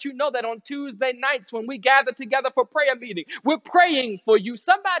want to let you know that on Tuesday nights when we gather together for prayer meeting, we're praying for you.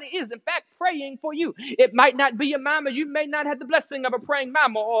 Somebody is, in fact, praying for you. It might not be your mama. You may not have the blessing of a praying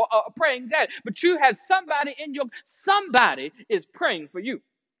mama or a praying dad, but you have somebody somebody is praying for you.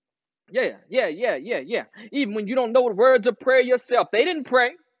 Yeah. Even when you don't know the words of prayer yourself. They didn't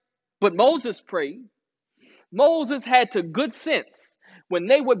pray, but Moses prayed. Moses had the good sense when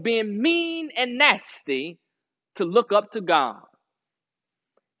they were being mean and nasty to look up to God.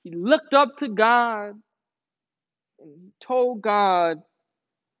 He looked up to God and he told God,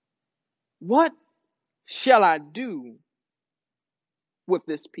 "What shall I do with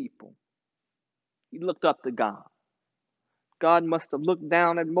this people?" He looked up to God. God must have looked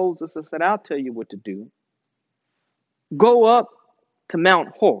down at Moses and said, "I'll tell you what to do. Go up to Mount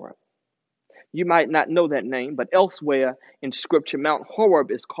Horeb." You might not know that name, but elsewhere in Scripture, Mount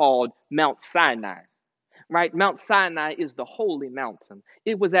Horeb is called Mount Sinai. Right? Mount Sinai is the holy mountain.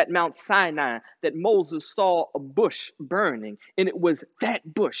 It was at Mount Sinai that Moses saw a bush burning, and it was that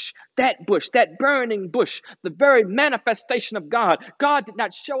bush, that burning bush, the very manifestation of God. God did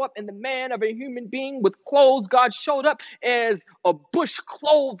not show up in the man of a human being with clothes. God showed up as a bush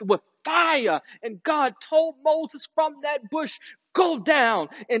clothed with fire. And God told Moses from that bush, "Go down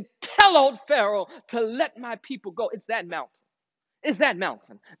and tell old Pharaoh to let my people go." It's that mountain. It's that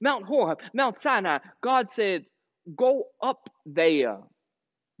mountain, Mount Horeb, Mount Sinai. God said, "Go up there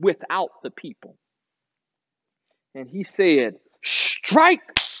without the people." And he said,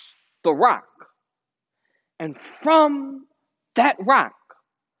 "Strike the rock." And from that rock,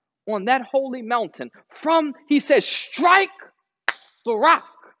 on that holy mountain, he said, "Strike the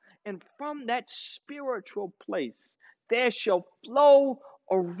rock." And from that spiritual place, there shall flow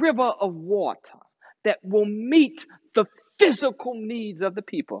a river of water that will meet the physical needs of the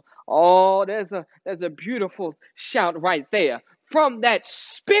people. Oh, there's a beautiful shout right there. From that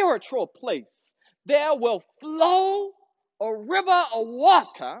spiritual place, there will flow a river of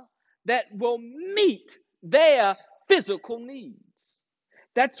water that will meet their physical needs.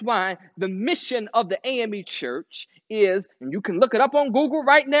 That's why the mission of the AME Church is, and you can look it up on Google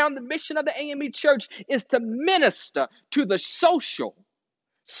right now, the mission of the AME Church is to minister to the social,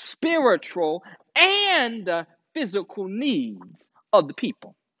 spiritual, and physical needs of the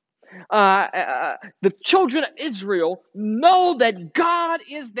people. The children of Israel know that God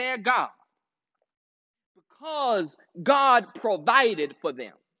is their God because God provided for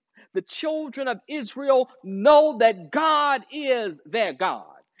them. The children of Israel know that God is their God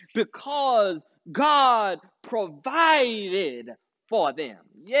because God provided for them.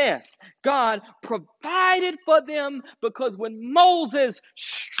 Yes, God provided for them because when Moses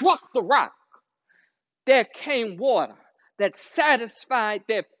struck the rock, there came water that satisfied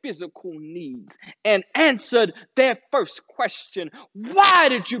their physical needs and answered their first question. Why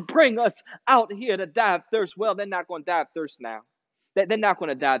did you bring us out here to die of thirst? Well, they're not going to die of thirst now. They're not going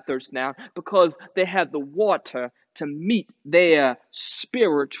to die of thirst now because they have the water to meet their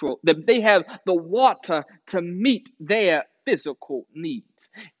spiritual, they have the water to meet their physical needs.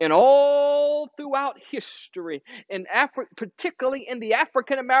 And all throughout history, in Africa, particularly in the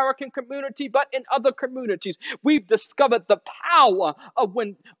African American community, but in other communities, we've discovered the power of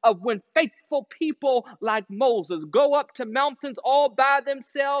when faithful people like Moses go up to mountains all by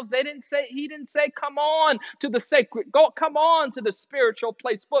themselves. He didn't say, come on to the sacred, come on to the spiritual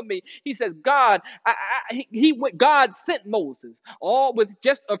place for me. He says, God, God sent Moses all with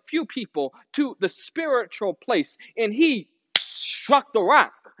just a few people to the spiritual place, and he struck the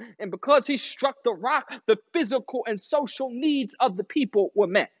rock. And because he struck the rock, the physical and social needs of the people were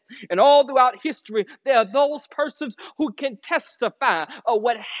met. And all throughout history, there are those persons who can testify of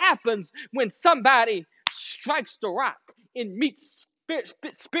what happens when somebody strikes the rock and meets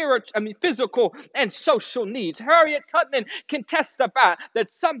physical and social needs. Harriet Tubman can testify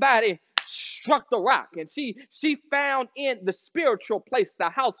that somebody struck the rock, and she found in the spiritual place, the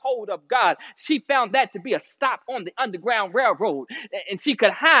household of God, she found that to be a stop on the Underground Railroad, and she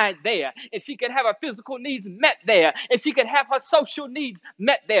could hide there, and she could have her physical needs met there, and she could have her social needs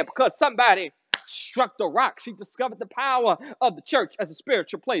met there because somebody struck the rock. She discovered the power of the church as a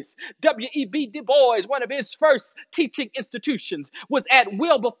spiritual place. W.E.B. Du Bois, one of his first teaching institutions, was at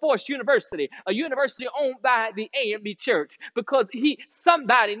Wilberforce University, a university owned by the AME Church, because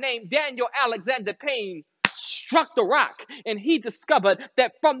somebody named Daniel Alexander Payne struck the rock, and he discovered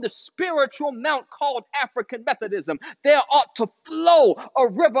that from the spiritual mount called African Methodism, there ought to flow a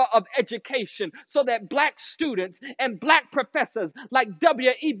river of education so that black students and black professors like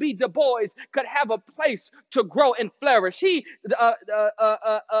W.E.B. Du Bois could have a place to grow and flourish. Daniel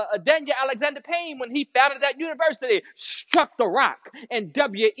Alexander Payne, when he founded that university, struck the rock, and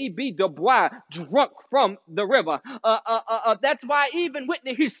W.E.B. Du Bois drunk from the river. That's why even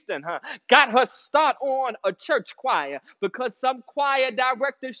Whitney Houston got her start on a church choir, because some choir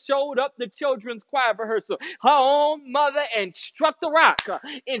director showed up to children's choir rehearsal, her own mother, and struck the rock,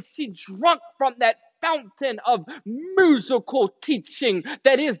 and she drunk from that fountain of musical teaching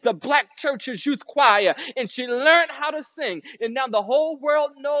that is the Black Church's youth choir, and she learned how to sing, and now the whole world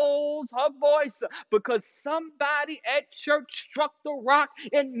knows her voice because somebody at church struck the rock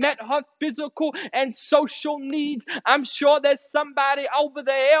and met her physical and social needs. I'm sure there's somebody over the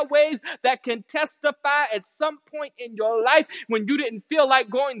airwaves that can testify at some point in your life when you didn't feel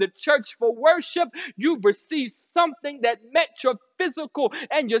like going to church for worship, you received something that met your physical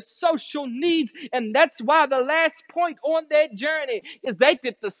and your social needs. And that's why the last point on their journey is they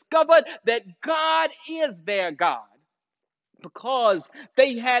discovered that God is their God, because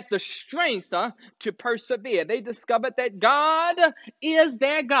they had the strength to persevere. They discovered that God is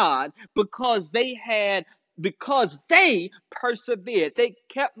their God because they persevered. They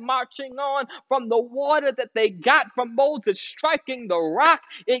kept marching on from the water that they got from Moses striking the rock.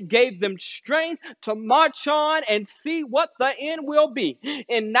 It gave them strength to march on and see what the end will be.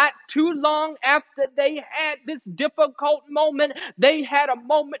 And not too long after they had this difficult moment, they had a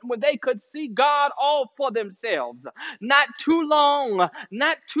moment where they could see God all for themselves. Not too long,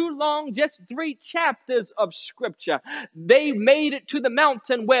 just 3 chapters of scripture. They made it to the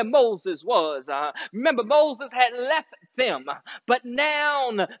mountain where Moses was. Remember, Moses had left them, but now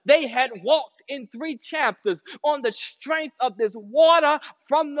they had walked in 3 chapters on the strength of this water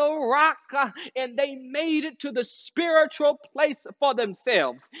from the rock, and they made it to the spiritual place for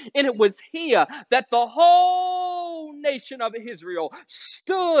themselves. And it was here that the whole nation of Israel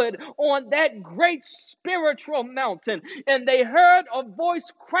stood on that great spiritual mountain, and they heard a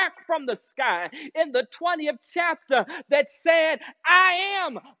voice crack from the sky in the 20th chapter that said, I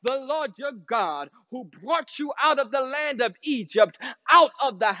am the Lord your God who brought you out of the land land of Egypt, out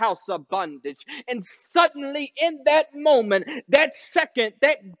of the house of bondage. And suddenly in that moment, that second,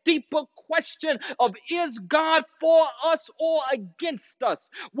 that deeper question of is God for us or against us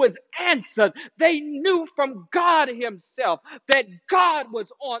was answered. They knew from God himself that God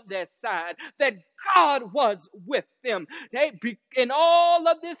was on their side, that God was with them. And all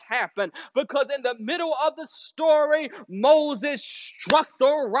of this happened because in the middle of the story, Moses struck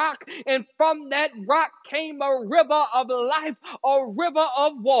the rock, and from that rock came a river of life, a river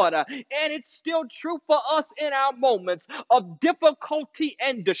of water. And it's still true for us in our moments of difficulty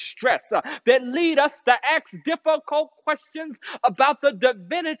and distress that lead us to ask difficult questions about the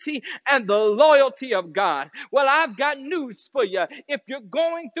divinity and the loyalty of God. Well, I've got news for you. If you're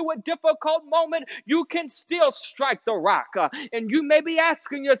going through a difficult moment, you can still strike the rock. And you may be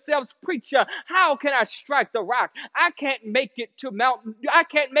asking yourselves, preacher, how can I strike the rock? I can't make it to Mount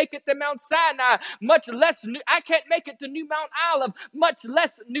Sinai, much less I can't make it to New Mount Olive, much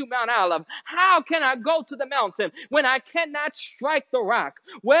less New Mount Olive. How can I go to the mountain when I cannot strike the rock?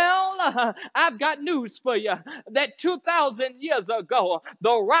 Well, I've got news for you that 2,000 years ago,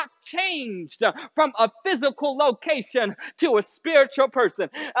 the rock changed from a physical location to a spiritual person.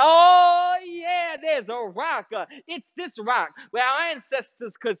 Oh, yeah, there's a rock. It's this rock where our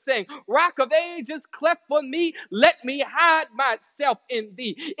ancestors could sing, Rock of Ages, cleft for me, let me hide myself in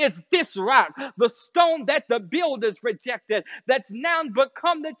thee. It's this rock, the stone that the builders rejected, that's now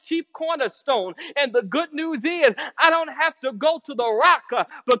become the chief cornerstone. And the good news is, I don't have to go to the rock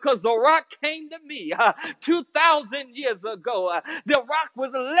because the rock came to me 2,000 years ago. The rock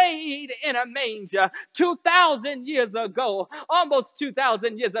was laid in a manger 2,000 years ago, almost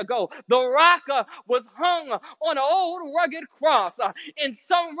 2,000 years ago. The rock was hung on an old rugged cross, and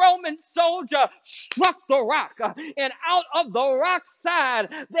some Roman soldier struck the rock, and out of the rock side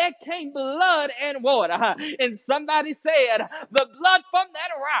there came blood and water. And somebody said, the blood from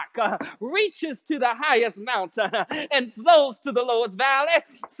that rock reaches to the highest mountain and flows to the lowest valley.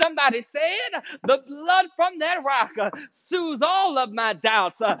 Somebody said, the blood from that rock soothes all of my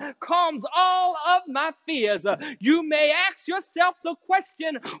doubts, calms all of my fears. You may ask yourself the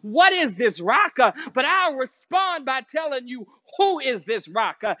question, what is this rock? But I'll respond by telling you, who is this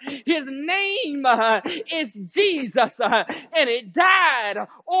rock? His name is Jesus, and he died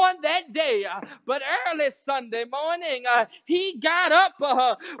on that day. But early Sunday morning, he got up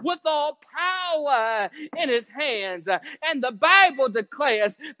with all power in his hands. And the Bible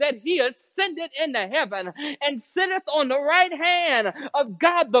declares that he ascended into heaven and sitteth on the right hand of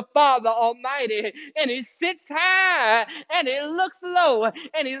God the Father Almighty. And he sits high and he looks low,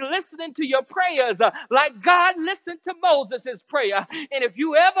 and he's listening to your prayers like God listened to Moses' prayer. And if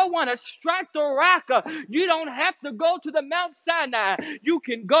you ever want to strike the rock, you don't have to go to the Mount Sinai. You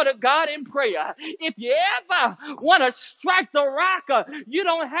can go to God in prayer. If you ever want to strike the rock, you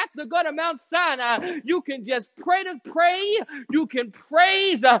don't have to go to Mount Sinai. You can just pray, you can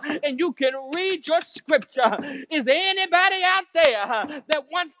praise, and you can read your scripture. Is there anybody out there that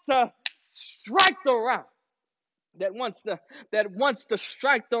wants to strike the rock? That wants to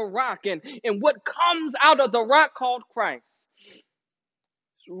strike the rock, and what comes out of the rock called Christ?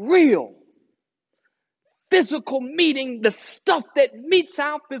 It's real, physical, meeting the stuff that meets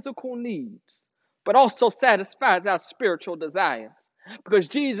our physical needs, but also satisfies our spiritual desires. Because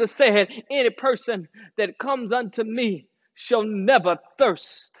Jesus said, any person that comes unto me shall never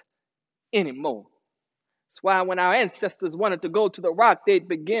thirst anymore. That's why when our ancestors wanted to go to the rock, they'd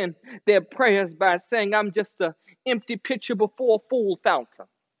begin their prayers by saying, I'm just an empty pitcher before a full fountain.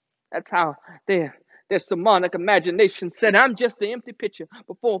 That's how their demonic imagination said, I'm just an empty pitcher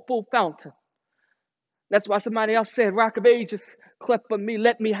before a full fountain. That's why somebody else said, Rock of Ages, cleft for me,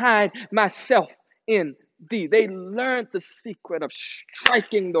 let me hide myself in thee. They learned the secret of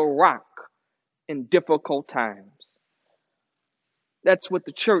striking the rock in difficult times. That's what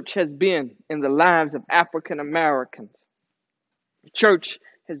the church has been in the lives of African Americans. The church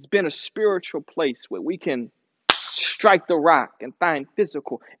has been a spiritual place where we can strike the rock and find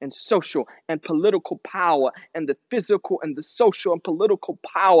physical and social and political power, and the physical and the social and political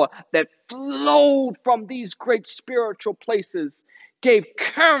power that flowed from these great spiritual places gave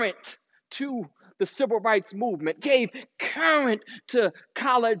current to the civil rights movement, gave current to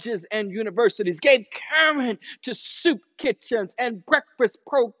colleges and universities, gave current to soup kitchens and breakfast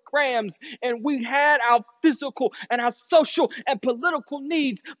programs. And we had our physical and our social and political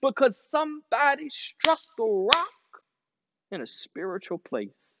needs because somebody struck the rock in a spiritual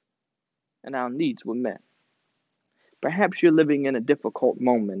place and our needs were met. Perhaps you're living in a difficult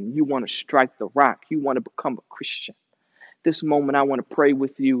moment. You want to strike the rock. You want to become a Christian. This moment, I want to pray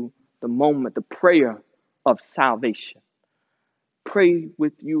with you. The moment, the prayer of salvation. Pray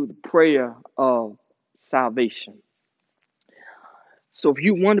with you the prayer of salvation. So if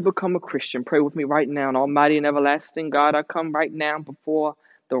you want to become a Christian, pray with me right now. And Almighty and everlasting God, I come right now before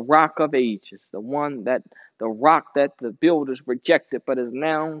the rock of ages, the rock that the builders rejected, but is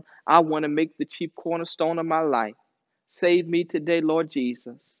now, I want to make the chief cornerstone of my life. Save me today, Lord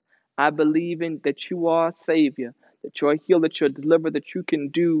Jesus. I believe in that you are a Savior, that you're a healer, that you're a deliverer, that you can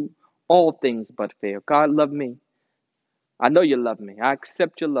do all things but fail. God, love me. I know you love me. I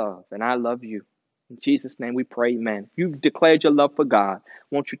accept your love, and I love you. In Jesus' name we pray, amen. If you've declared your love for God,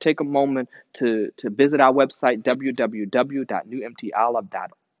 won't you take a moment to visit our website,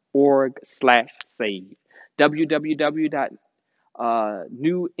 www.newmtolive.org/save.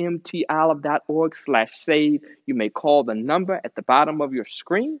 www.newmtolive.org/save. You may call the number at the bottom of your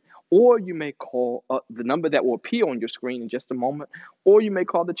screen, or you may call the number that will appear on your screen in just a moment, or you may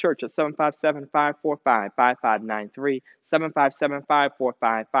call the church at 757-545-5593,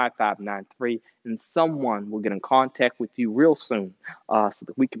 757-545-5593, and someone will get in contact with you real soon so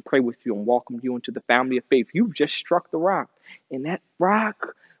that we can pray with you and welcome you into the family of faith. You've just struck the rock, and that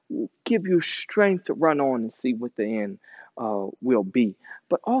rock will give you strength to run on and see what the end will be.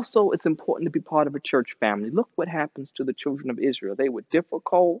 But also, it's important to be part of a church family. Look what happens to the children of Israel. They were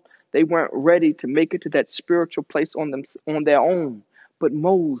difficult. They weren't ready to make it to that spiritual place on their own. But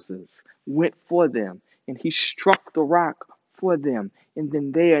Moses went for them, and he struck the rock for them. And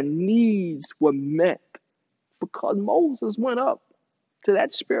then their needs were met because Moses went up to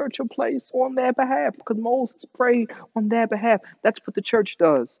that spiritual place on their behalf, because Moses prayed on their behalf. That's what the church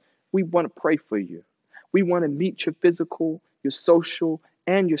does. We want to pray for you. We want to meet your physical, your social,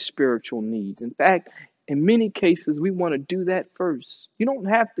 and your spiritual needs. In fact, in many cases, we want to do that first. You don't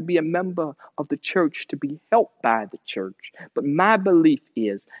have to be a member of the church to be helped by the church. But my belief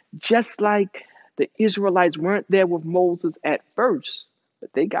is, just like the Israelites weren't there with Moses at first,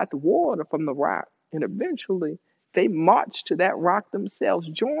 but they got the water from the rock, and eventually they marched to that rock themselves.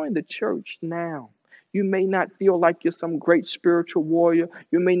 Join the church now. You may not feel like you're some great spiritual warrior.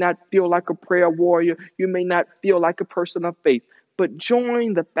 You may not feel like a prayer warrior. You may not feel like a person of faith. But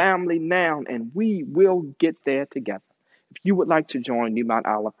join the family now, and we will get there together. If you would like to join the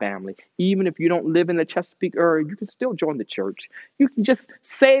NewMtOlive family, even if you don't live in the Chesapeake area, you can still join the church. You can just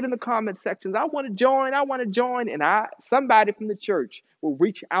say it in the comment sections. I want to join. And somebody from the church will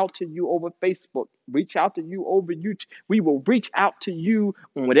reach out to you over Facebook, reach out to you over YouTube. We will reach out to you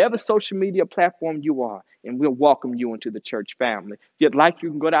on whatever social media platform you are, and we'll welcome you into the church family. If you'd like,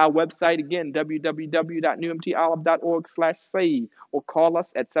 you can go to our website again, www.newmtolive.org/save, or call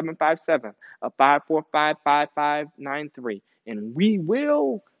us at 757-545-5593, and we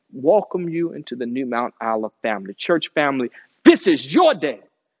will welcome you into the NewMtOlive family, church family. This is your day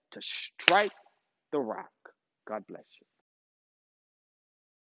to strike the rock. God bless you.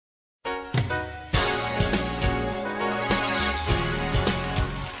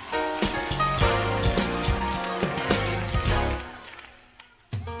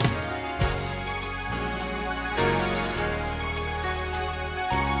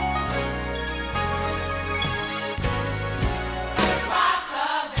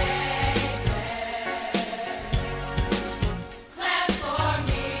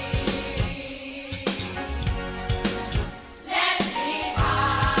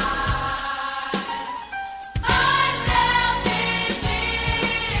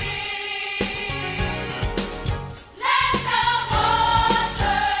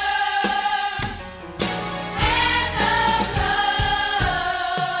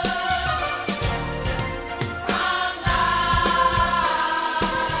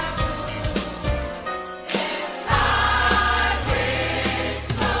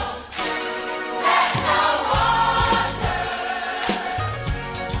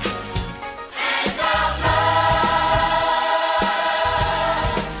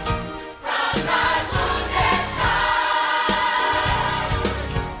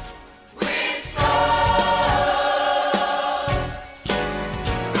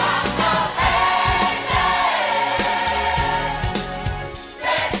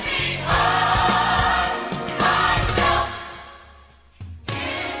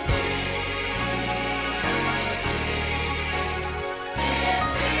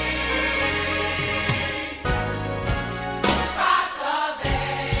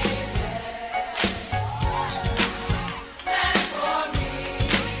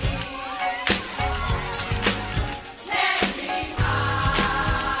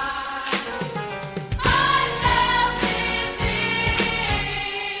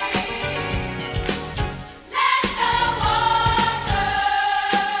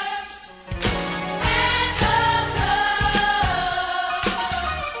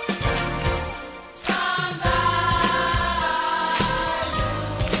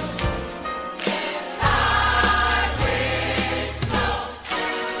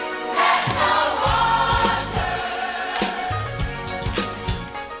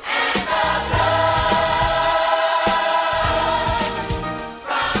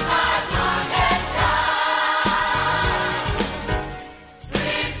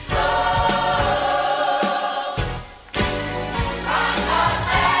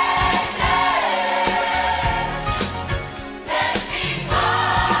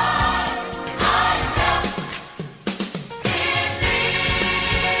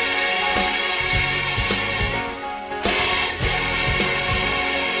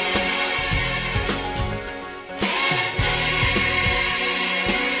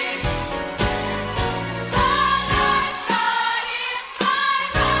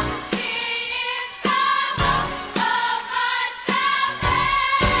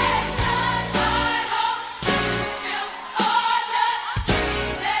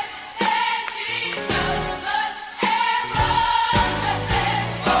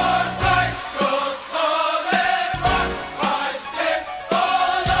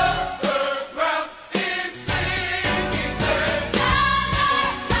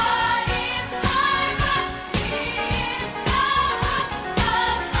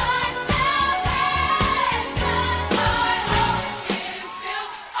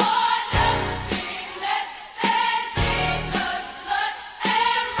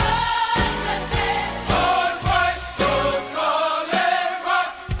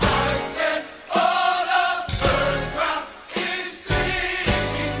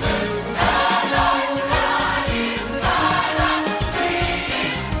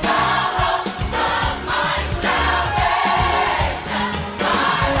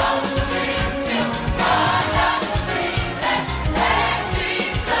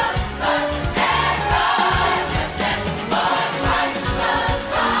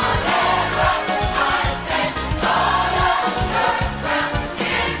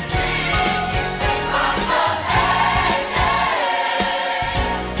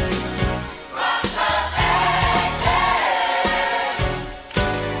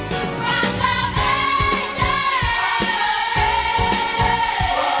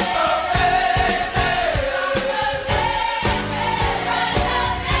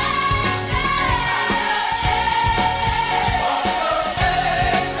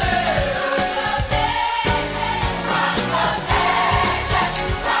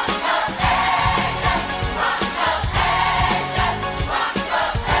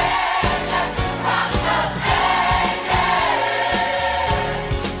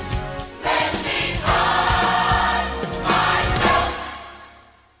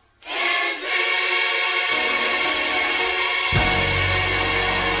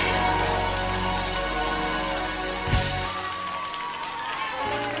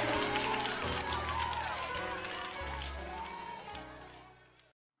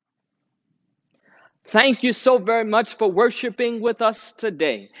 Thank you so very much for worshiping with us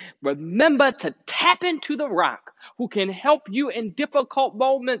today. Remember to tap into the rock who can help you in difficult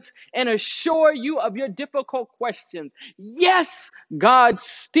moments and assure you of your difficult questions. Yes, God's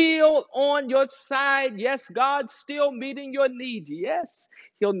still on your side. Yes, God's still meeting your needs. Yes,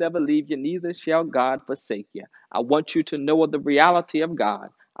 He'll never leave you, neither shall God forsake you. I want you to know of the reality of God.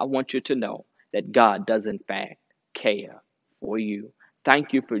 I want you to know that God does, in fact, care for you.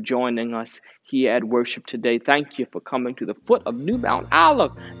 Thank you for joining us here at worship today. Thank you for coming to the foot of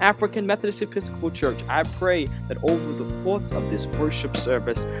NewMtOlive African Methodist Episcopal Church. I pray that over the course of this worship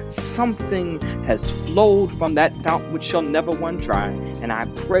service, something has flowed from that fountain which shall never run dry. And I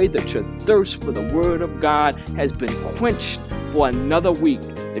pray that your thirst for the Word of God has been quenched for another week,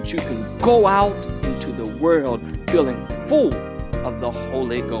 that you can go out into the world feeling full of the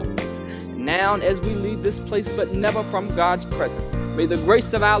Holy Ghost. Now, as we leave this place, but never from God's presence, may the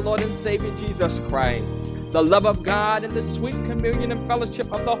grace of our Lord and Savior Jesus Christ, the love of God, and the sweet communion and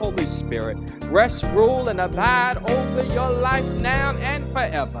fellowship of the Holy Spirit rest, rule, and abide over your life now and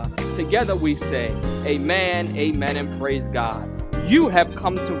forever. Together we say, amen, amen, and praise God. You have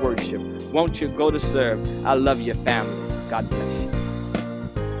come to worship. Won't you go to serve? I love your family. God bless you.